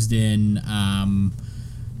used in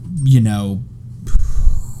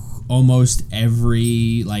almost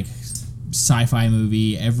every sci-fi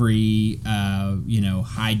movie, every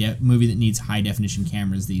movie that needs high definition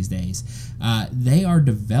cameras these days. They are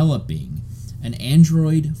developing an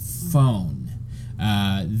Android phone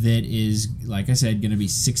that is, like I said, going to be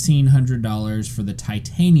 $1,600 for the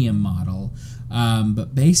titanium model.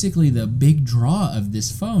 But basically, the big draw of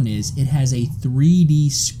this phone is it has a 3D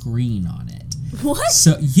screen on it. What?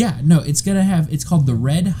 So it's called the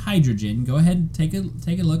Red Hydrogen. Go ahead and take a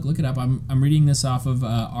look it up. I'm reading this off of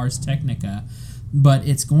Ars Technica, but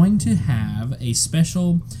it's going to have a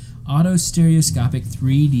special auto-stereoscopic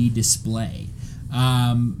 3D display.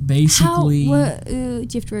 Basically, do you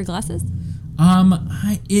have to wear glasses?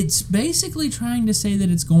 It's basically trying to say that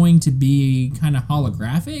it's going to be kind of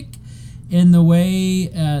holographic in the way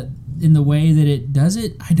that it does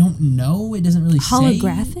it. I don't know. It doesn't really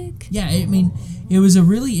holographic? say. Yeah, I mean, it was a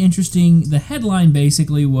really interesting. The headline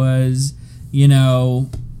basically was,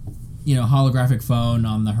 holographic phone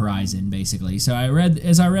on the horizon, basically. So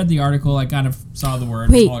as I read the article, I kind of saw the word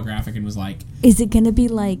holographic and was like, is it going to be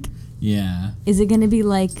like? Yeah. Is it going to be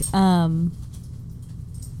like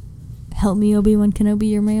Help me, Obi-Wan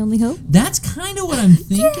Kenobi, you're my only hope. That's kind of what I'm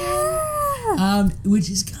thinking. Yeah!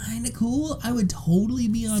 Which is kind of cool. I would totally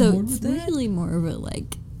be on board with that. So it's really more of a,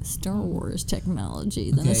 like, Star Wars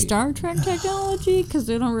technology than a Star Trek technology, because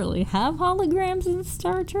they don't really have holograms in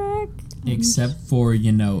Star Trek. Except for,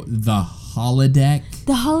 the holodeck.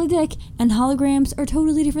 The holodeck and holograms are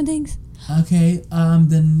totally different things. Okay,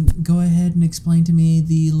 then go ahead and explain to me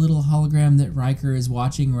the little hologram that Riker is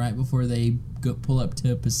watching right before they pull up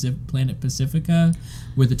to planet Pacifica,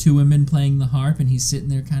 with the two women playing the harp, and he's sitting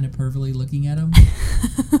there kind of pervily looking at them.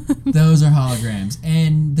 Those are holograms,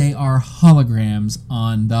 and they are holograms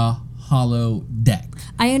on the holodeck.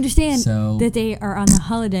 I understand So- that they are on the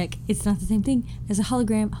holodeck. It's not the same thing as a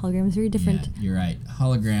hologram. Hologram is very different. Yeah, you're right.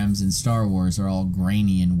 Holograms in Star Wars are all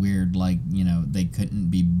grainy and weird, like, they couldn't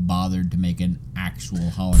be bothered to make an actual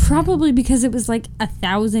hologram. Probably because it was like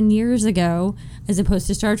 1,000 years ago, as opposed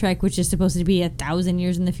to Star Trek, which is supposed to be 1,000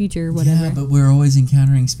 years in the future, whatever. Yeah, but we're always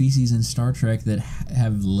encountering species in Star Trek that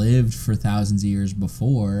have lived for thousands of years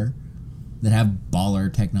before, that have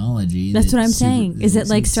baller technology. That's what I'm saying. Is that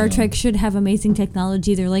like Star so- Trek should have amazing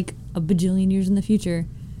technology? They're like a bajillion years in the future.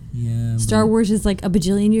 Yeah. Star Wars is like a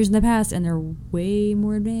bajillion years in the past, and they're way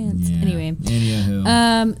more advanced. Yeah. Anyway.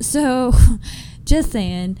 Anywho. So, just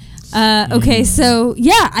saying. Okay, so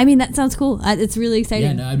yeah, I mean that sounds cool. It's really exciting.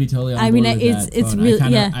 Yeah, no, I'd be totally on I board mean, with it's- that it's phone. really- I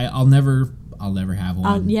kinda, yeah. I'll never have one.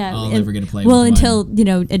 I'll and- never get to play well, with until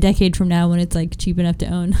one. a decade from now when it's like cheap enough to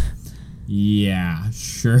own. Yeah,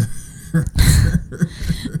 sure.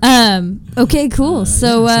 Okay, cool.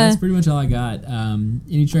 So that's pretty much all I got.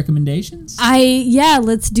 Any recommendations?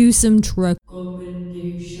 let's do some truck.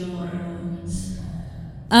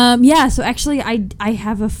 Yeah, so actually I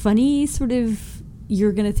have a funny sort of,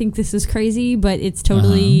 you're going to think this is crazy, but it's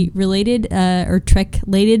totally related, or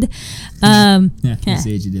Trek-lated. Yeah, I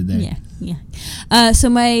see what you did there. Yeah. So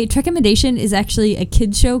my recommendation is actually a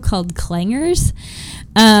kid's show called Clangers.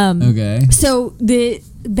 Okay. So the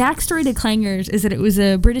backstory to Clangers is that it was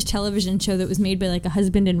a British television show that was made by like a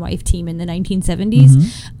husband and wife team in the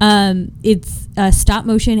 1970s. It's a stop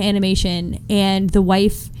motion animation, and the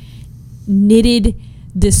wife knitted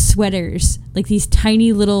the sweaters, like these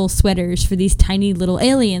tiny little sweaters for these tiny little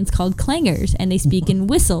aliens called clangers, and they speak in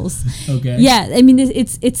whistles. Okay. Yeah, I mean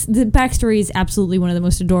it's the backstory is absolutely one of the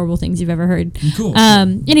most adorable things you've ever heard. Cool.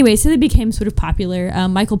 Anyway, so they became sort of popular.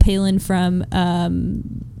 Michael Palin from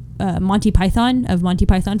Monty Python of Monty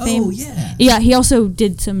Python fame. Oh yeah. Yeah, he also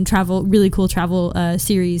did some really cool travel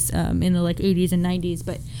series in the like 80s and 90s,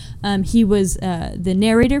 but he was the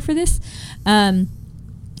narrator for this.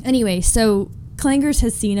 Anyway, so Clangers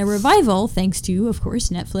has seen a revival thanks to, of course,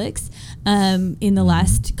 Netflix in the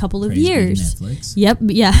last couple of Praise be to years. Netflix. Yep,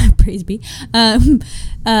 yeah, praise be.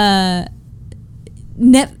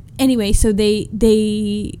 Anyway, so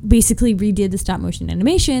they basically redid the stop motion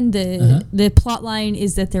animation. The plot line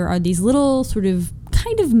is that there are these little sort of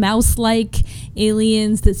kind of mouse-like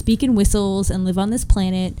aliens that speak in whistles and live on this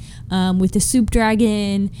planet with the soup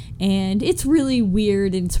dragon, and it's really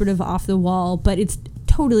weird and sort of off the wall, but it's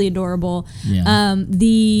totally adorable. Yeah.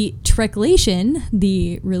 The Treklation,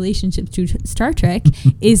 the relationship to Star Trek,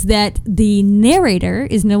 is that the narrator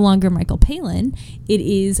is no longer Michael Palin. It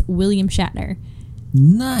is William Shatner.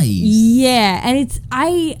 Nice. Yeah, and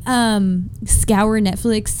I scour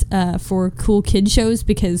Netflix for cool kid shows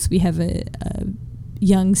because we have a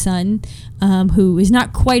young son who is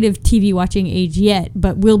not quite of TV watching age yet,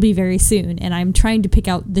 but will be very soon. And I'm trying to pick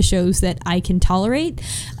out the shows that I can tolerate.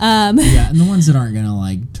 Yeah, and the ones that aren't gonna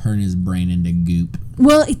like turn his brain into goop.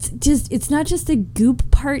 Well, it's not just the goop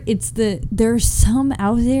part. There are some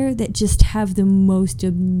out there that just have the most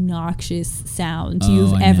obnoxious sounds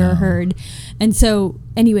you've ever heard. And so,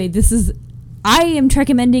 anyway, I am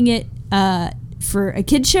recommending it for a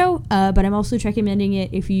kid show, but I'm also recommending it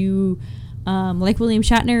if you like William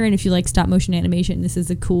Shatner and if you like stop motion animation. This is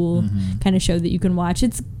a cool kind of show that you can watch.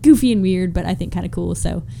 It's goofy and weird, but I think kind of cool.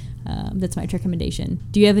 So that's my recommendation.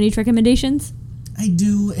 Do you have any recommendations? I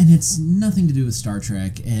do, and it's nothing to do with Star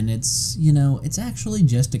Trek, and it's actually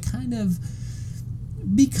just to kind of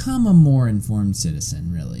become a more informed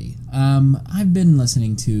citizen, really. I've been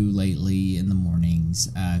listening to lately in the mornings,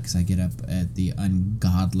 because I get up at the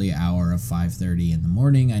ungodly hour of 5:30 in the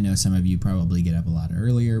morning. I know some of you probably get up a lot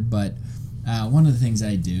earlier, but one of the things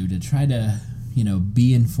I do to try to,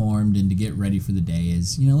 be informed and to get ready for the day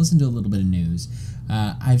is, listen to a little bit of news.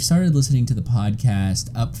 I've started listening to the podcast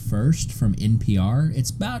Up First from NPR. It's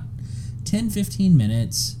about 10-15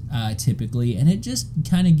 minutes typically, and it just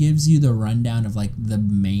kind of gives you the rundown of like the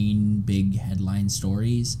main big headline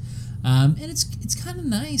stories. And it's kind of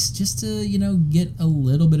nice just to get a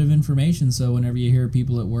little bit of information. So whenever you hear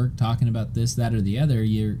people at work talking about this, that, or the other,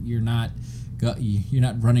 you're not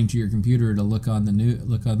running to your computer to look on the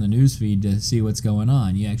news feed to see what's going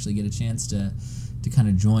on. You actually get a chance to kind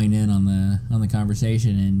of join in on the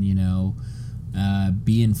conversation and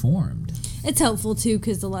be informed. It's helpful too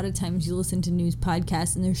because a lot of times you listen to news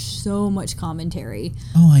podcasts and there's so much commentary.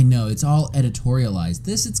 Oh, I know. It's all editorialized.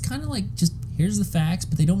 It's kind of like just here's the facts,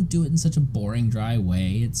 but they don't do it in such a boring, dry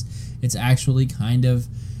way. It's actually kind of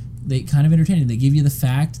entertaining. They give you the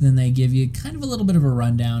fact, then they give you kind of a little bit of a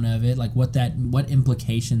rundown of it, like what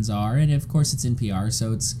implications are, and of course it's NPR,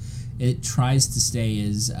 so it tries to stay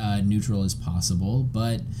as neutral as possible,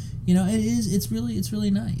 but it's really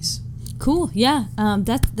nice. Cool. Yeah,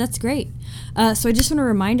 that's great. So I just want to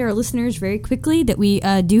remind our listeners very quickly that we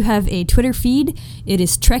do have a Twitter feed. It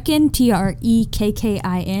is Trekkin,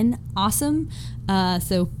 Trekkin, awesome.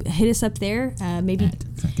 So hit us up there. Maybe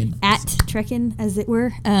at Trekkin, as it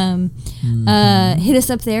were. Hit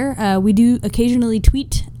us up there. We do occasionally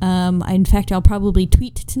tweet. In fact, I'll probably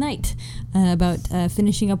tweet tonight about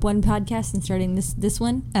finishing up one podcast and starting this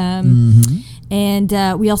one. And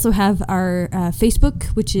we also have our Facebook,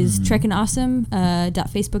 which is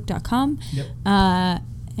trekkinawesome.facebook.com. Yep.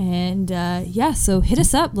 So hit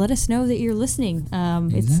us up. Let us know that you're listening.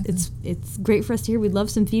 Exactly. It's great for us to hear. We'd love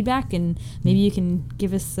some feedback, and maybe you can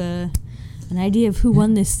give us an idea of who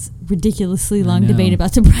won this ridiculously long debate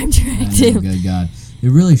about the Prime Directive. Good God. It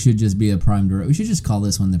really should just be a Prime Directive. We should just call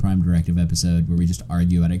this one the Prime Directive episode, where we just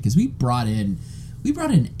argue about it, because we brought in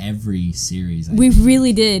every series. We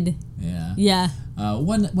really did. Yeah. Yeah.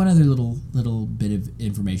 One other little bit of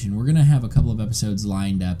information. We're gonna have a couple of episodes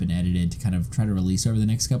lined up and edited to kind of try to release over the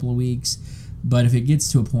next couple of weeks. But if it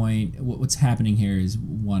gets to a point, what's happening here is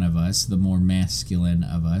one of us, the more masculine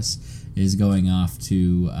of us, is going off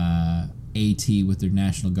to AT with their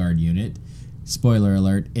National Guard unit. Spoiler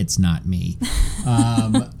alert, it's not me.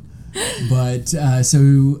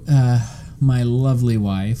 My lovely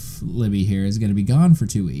wife, Libby here, is going to be gone for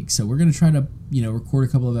 2 weeks. So we're going to try to, record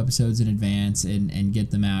a couple of episodes in advance and get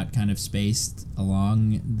them out kind of spaced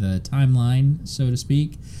along the timeline, so to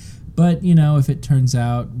speak. But, if it turns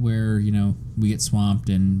out where, we get swamped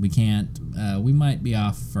and we can't, we might be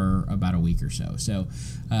off for about a week or so. So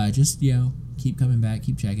just, keep coming back,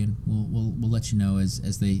 keep checking. We'll let you know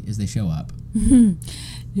as they show up.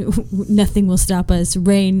 Nothing will stop us,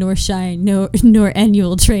 rain nor shine, nor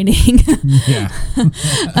annual training. Yeah. All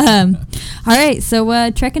right, so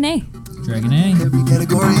Trekkin A. Trekkin A. Every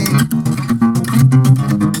category.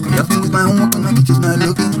 Nothing with my homework when my teacher's not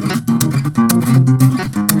looking.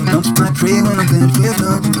 Dumps my tray when I'm finished with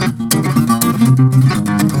lunch.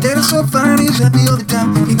 Dad is so fine, he's happy all the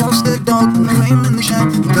time. He walks the dog in the rain and the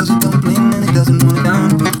shine. He doesn't complain.